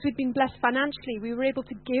December, because we'd been blessed financially, we were able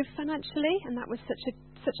to give financially, and that was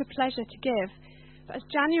such a pleasure to give. But as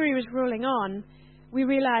January was rolling on, we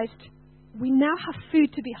realized we now have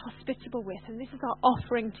food to be hospitable with, and this is our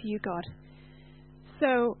offering to you, God.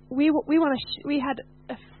 So we had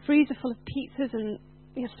a freezer full of pizzas and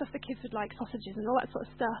stuff the kids would like, sausages and all that sort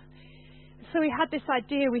of stuff. So we had this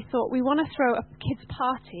idea. We thought we want to throw a kids'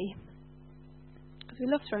 party, because we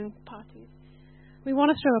love throwing parties. We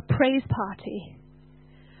want to throw a praise party,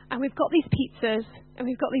 and we've got these pizzas and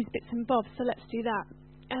we've got these bits and bobs, so let's do that.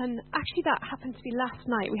 And actually, that happened to be last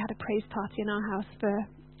night. We had a praise party in our house for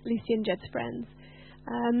Lucy and Jed's friends,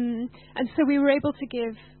 and so we were able to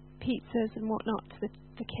give pizzas and whatnot to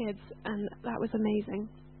the kids, and that was amazing.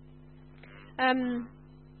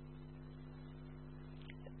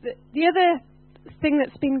 The other thing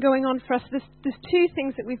that's been going on for us, there's two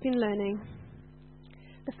things that we've been learning.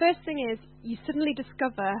 The first thing is you suddenly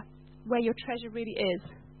discover where your treasure really is,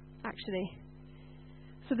 actually.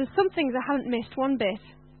 So there's some things I haven't missed one bit.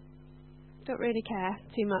 Don't really care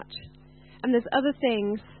too much. And there's other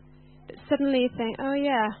things that suddenly you think, oh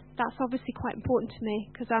yeah, that's obviously quite important to me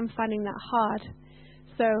because I'm finding that hard.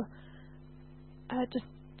 So just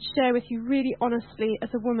share with you really honestly, as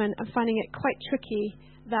a woman, I'm finding it quite tricky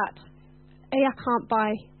that I can't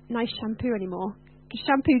buy nice shampoo anymore. Because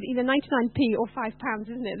shampoo is either 99p or £5,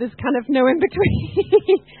 isn't it? There's kind of no in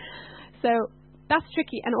between. So that's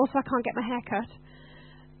tricky. And also I can't get my hair cut.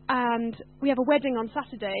 And we have a wedding on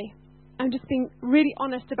Saturday. I'm just being really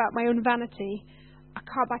honest about my own vanity. I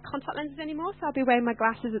can't buy contact lenses anymore, so I'll be wearing my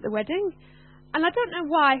glasses at the wedding. And I don't know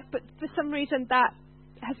why, but for some reason that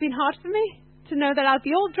has been hard for me. To know that I'll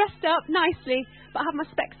be all dressed up nicely, but I have my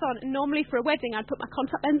specs on. And normally for a wedding, I'd put my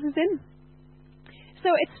contact lenses in. So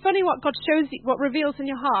it's funny what God shows you, what reveals in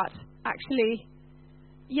your heart. Actually,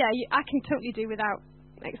 yeah, I can totally do without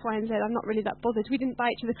X, Y, and Z. I'm not really that bothered. We didn't buy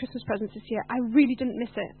each other Christmas presents this year. I really didn't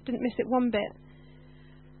miss it. Didn't miss it one bit.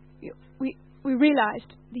 We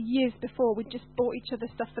realised the years before we'd just bought each other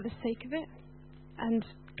stuff for the sake of it. And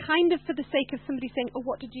kind of for the sake of somebody saying, oh,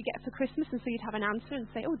 what did you get for Christmas? And so you'd have an answer and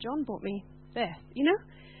say, oh, John bought me this,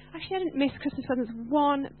 Actually, I didn't miss Christmas presents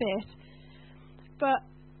one bit. But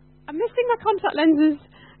I'm missing my contact lenses,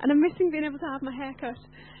 and I'm missing being able to have my hair cut.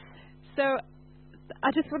 So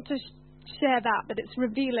I just want to share that it's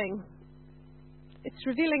revealing. It's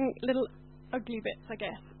revealing little ugly bits, I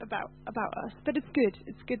guess, about us. But it's good.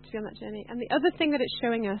 It's good to be on that journey. And the other thing that it's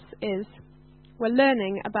showing us is we're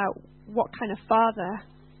learning about what kind of father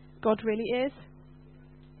God really is.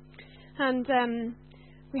 And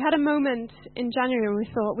we had a moment in January when we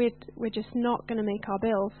thought we're just not going to make our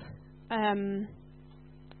bills. And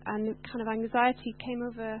kind of anxiety came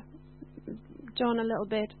over John a little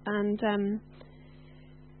bit. And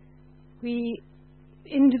we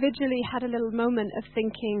individually had a little moment of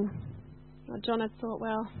thinking, John had thought,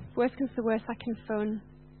 well, worst comes to worst, I can phone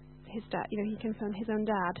his dad. He can phone his own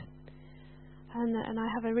dad. And I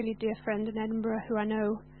have a really dear friend in Edinburgh who I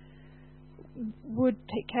know would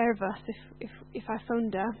take care of us if I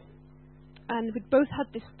phoned her. And we'd both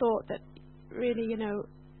had this thought that really,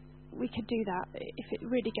 we could do that if it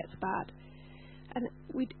really gets bad. And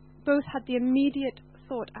we'd both had the immediate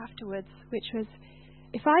thought afterwards, which was,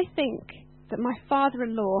 if I think that my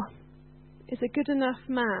father-in-law is a good enough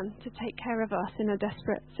man to take care of us in a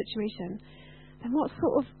desperate situation, then what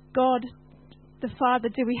sort of God the Father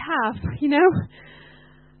do we have,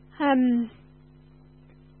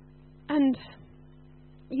 And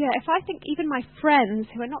yeah, if I think even my friends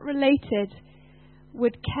who are not related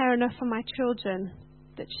would care enough for my children,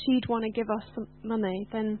 that she'd want to give us some money,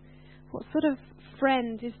 then what sort of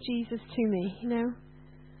friend is Jesus to me, you know?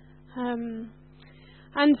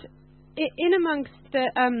 And in amongst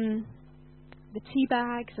the tea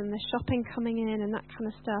bags and the shopping coming in and that kind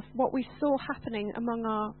of stuff, what we saw happening among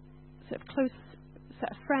our sort of close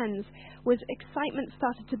set of friends was excitement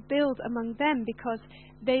started to build among them because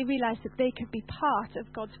they realized that they could be part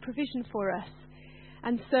of God's provision for us.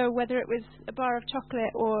 And so whether it was a bar of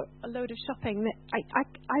chocolate or a load of shopping,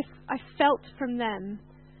 I felt from them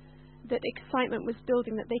that excitement was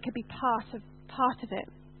building, that they could be part of it.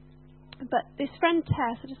 But this friend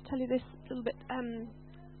Tess, I'll just tell you this little bit,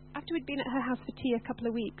 after we'd been at her house for tea a couple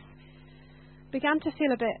of weeks, began to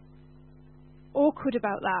feel a bit awkward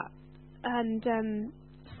about that. And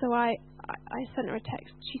so I sent her a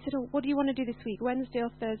text. She said, "Oh, what do you want to do this week, Wednesday or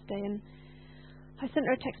Thursday?" And I sent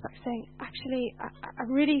her a text back saying, "Actually, I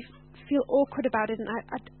really feel awkward about it, and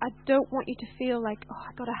I don't want you to feel like, oh,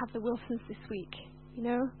 I've got to have the Wilsons this week, you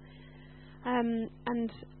know.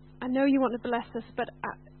 And I know you want to bless us, but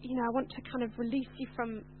I want to kind of release you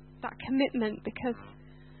from that commitment because,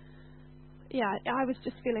 I was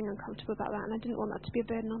just feeling uncomfortable about that, and I didn't want that to be a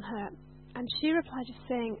burden on her." And she replied just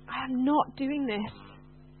saying, "I am not doing this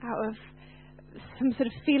out of some sort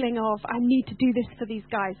of feeling of I need to do this for these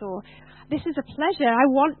guys, or this is a pleasure. I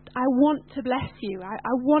want to bless you.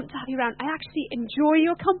 I want to have you around. I actually enjoy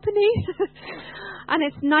your company, and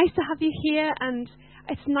it's nice to have you here, and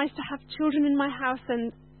it's nice to have children in my house,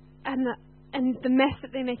 and the mess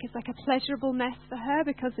that they make is like a pleasurable mess for her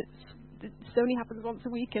because it only happens once a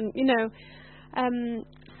week, and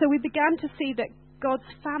so we began to see that God's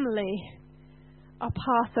family are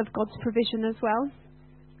part of God's provision as well.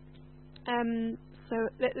 So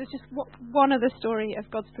there's just one other story of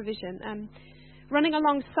God's provision. Running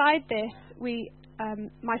alongside this,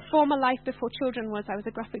 my former life before children was I was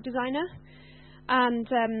a graphic designer, and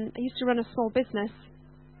I used to run a small business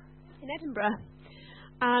in Edinburgh.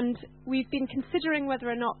 And we've been considering whether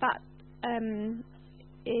or not that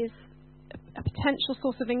is a potential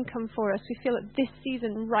source of income for us. We feel that this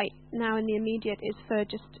season right now in the immediate is for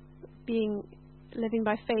just living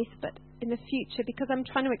by faith, but in the future, because I'm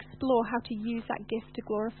trying to explore how to use that gift to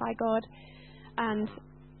glorify God and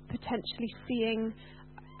potentially seeing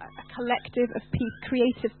a collective of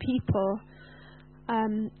creative people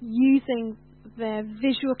using their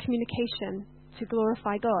visual communication to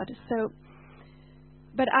glorify God.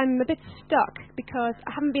 But I'm a bit stuck because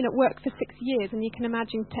I haven't been at work for 6 years, and you can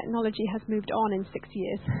imagine technology has moved on in 6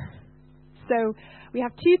 years. So we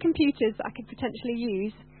have 2 computers that I could potentially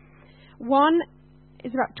use. One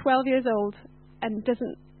is about 12 years old and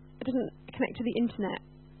doesn't connect to the internet.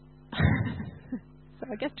 So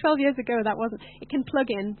I guess 12 years ago that wasn't. It can plug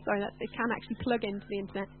in. It can actually plug into the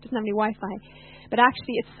internet. It doesn't have any Wi-Fi. But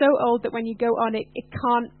actually, it's so old that when you go on it, it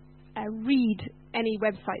can't read any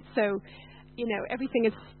website. So everything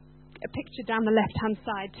is a picture down the left-hand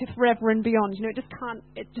side to forever and beyond. It just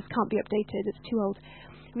can't be updated. It's too old.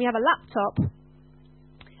 And we have a laptop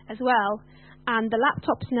as well, and the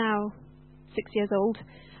laptop's now 6 years old,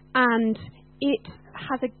 and it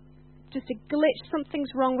has just a glitch.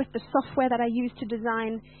 Something's wrong with the software that I use to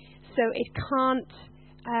design, so it can't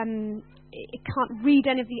read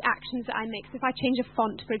any of the actions that I make. So if I change a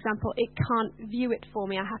font, for example, it can't view it for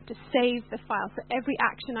me. I have to save the file. So every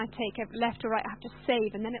action I take, left or right, I have to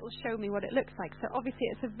save, and then it will show me what it looks like. So obviously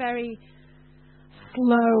it's a very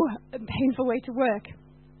slow and painful way to work.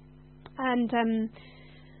 And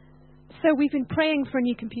so we've been praying for a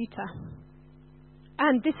new computer.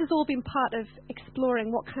 And this has all been part of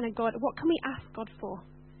exploring what can we ask God for?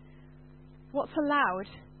 What's allowed?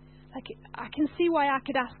 Like, I can see why I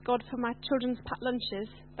could ask God for my children's packed lunches.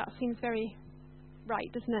 That seems very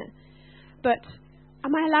right, doesn't it? But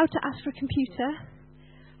am I allowed to ask for a computer?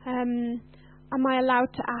 Am I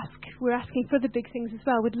allowed to ask? We're asking for the big things as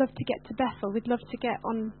well. We'd love to get to Bethel. We'd love to get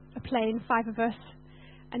on a plane, 5 of us,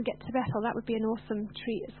 and get to Bethel. That would be an awesome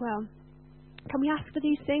treat as well. Can we ask for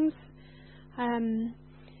these things? Can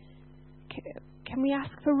we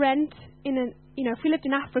ask for rent if we lived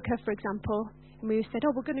in Africa, for example, and we said,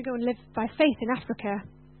 we're going to go and live by faith in Africa,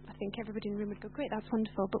 I think everybody in the room would go, great, that's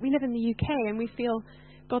wonderful. But we live in the UK, and we feel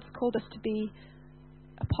God's called us to be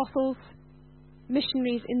apostles,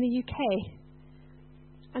 missionaries in the UK.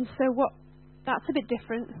 And so that's a bit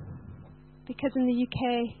different, because in the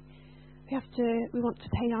UK we want to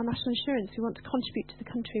pay our national insurance, we want to contribute to the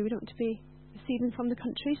country, we don't want to be receiving from the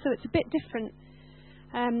country, so it's a bit different.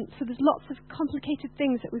 So there's lots of complicated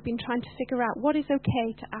things that we've been trying to figure out. What is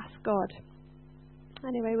okay to ask God?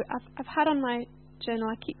 Anyway, I've had on my journal,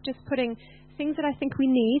 I keep just putting things that I think we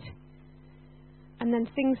need, and then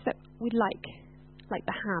things that we'd like. like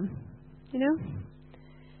the ham, you know?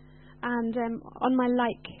 And on my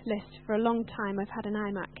like list for a long time, I've had an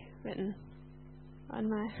iMac written on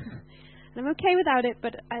my... and I'm okay without it,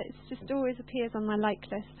 but it just always appears on my like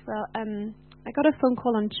list. Well, I got a phone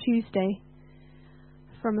call on Tuesday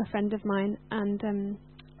from a friend of mine, and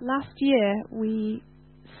last year we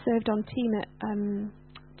served on team at,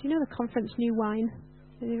 do you know the conference New Wine?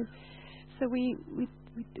 So we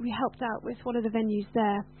helped out with one of the venues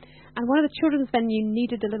there, and one of the children's venue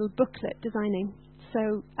needed a little booklet designing.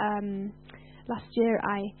 So last year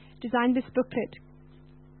I designed this booklet,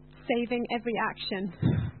 saving every action,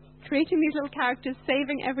 creating these little characters,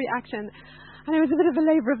 saving every action, and it was a bit of a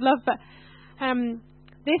labour of love. But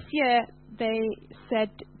this year they said,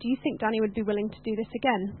 "Do you think Danny would be willing to do this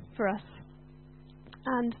again for us?"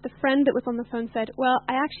 And the friend that was on the phone said, "Well,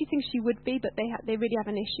 I actually think she would be, but they really have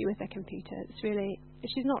an issue with their computer.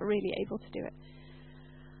 She's not really able to do it."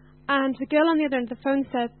 And the girl on the other end of the phone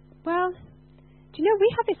said, "Well, do you know,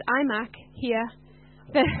 we have this iMac here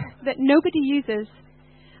that nobody uses,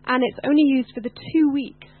 and it's only used for the 2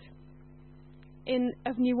 weeks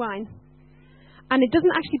of New Wine. And it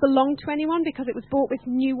doesn't actually belong to anyone because it was bought with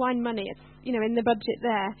New Wine money. It's, you know, in the budget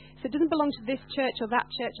there. So it doesn't belong to this church or that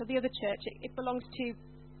church or the other church. It belongs to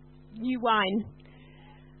New Wine.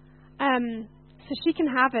 So she can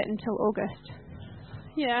have it until August."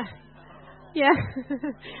 Yeah. Yeah.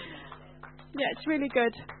 Yeah, it's really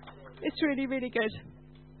good. It's really, really good.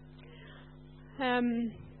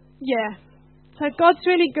 Yeah. So God's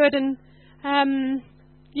really good, and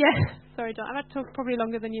yeah. Sorry, Don, I've had to talk probably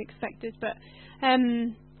longer than you expected, but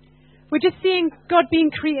we're just seeing God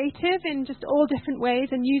being creative in just all different ways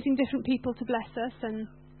and using different people to bless us. And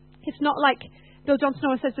it's not like Bill Johnson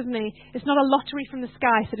always says, doesn't he? It's not a lottery from the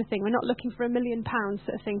sky sort of thing. We're not looking for £1 million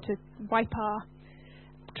sort of thing to wipe our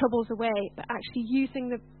troubles away, but actually using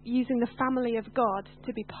the family of God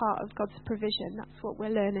to be part of God's provision. That's what we're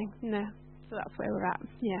learning. No, so that's where we're at.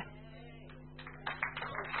 Yeah.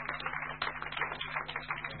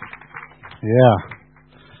 Yeah.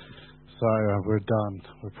 Sorry, we're done.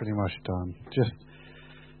 We're pretty much done.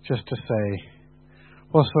 Just to say,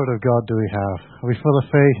 what sort of God do we have? Are we full of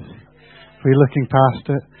faith? Are we looking past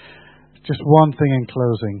it? Just one thing in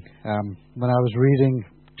closing. When I was reading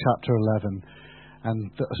chapter 11,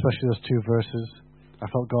 and especially those 2 verses, I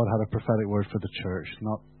felt God had a prophetic word for the church,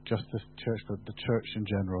 not just this church, but the church in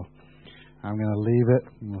general. I'm going to leave it,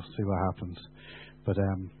 and we'll see what happens. But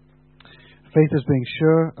faith is being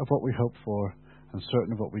sure of what we hope for and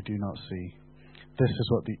certain of what we do not see. This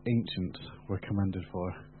is what the ancients were commended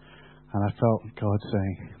for. And I felt God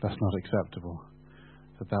saying, that's not acceptable.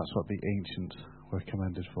 That that's what the ancients were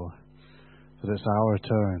commended for. That it's our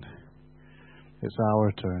turn. It's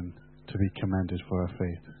our turn to be commended for our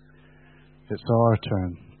faith. It's our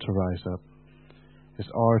turn to rise up.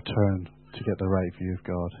 It's our turn to get the right view of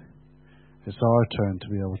God. It's our turn to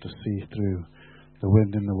be able to see through the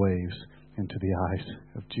wind and the waves into the eyes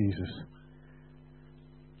of Jesus.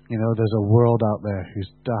 You know, there's a world out there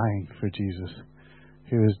who's dying for Jesus,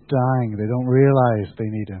 who is dying. They don't realize they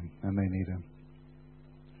need Him, and they need Him.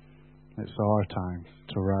 It's our time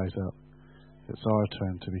to rise up. It's our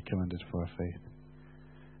turn to be commended for our faith.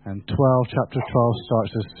 And chapter 12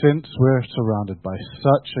 starts as, since we're surrounded by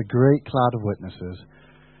such a great cloud of witnesses,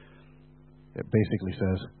 it basically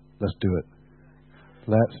says, let's do it.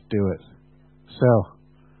 Let's do it. So,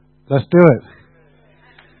 let's do it.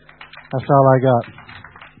 That's all I got.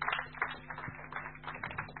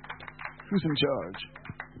 Who's in charge?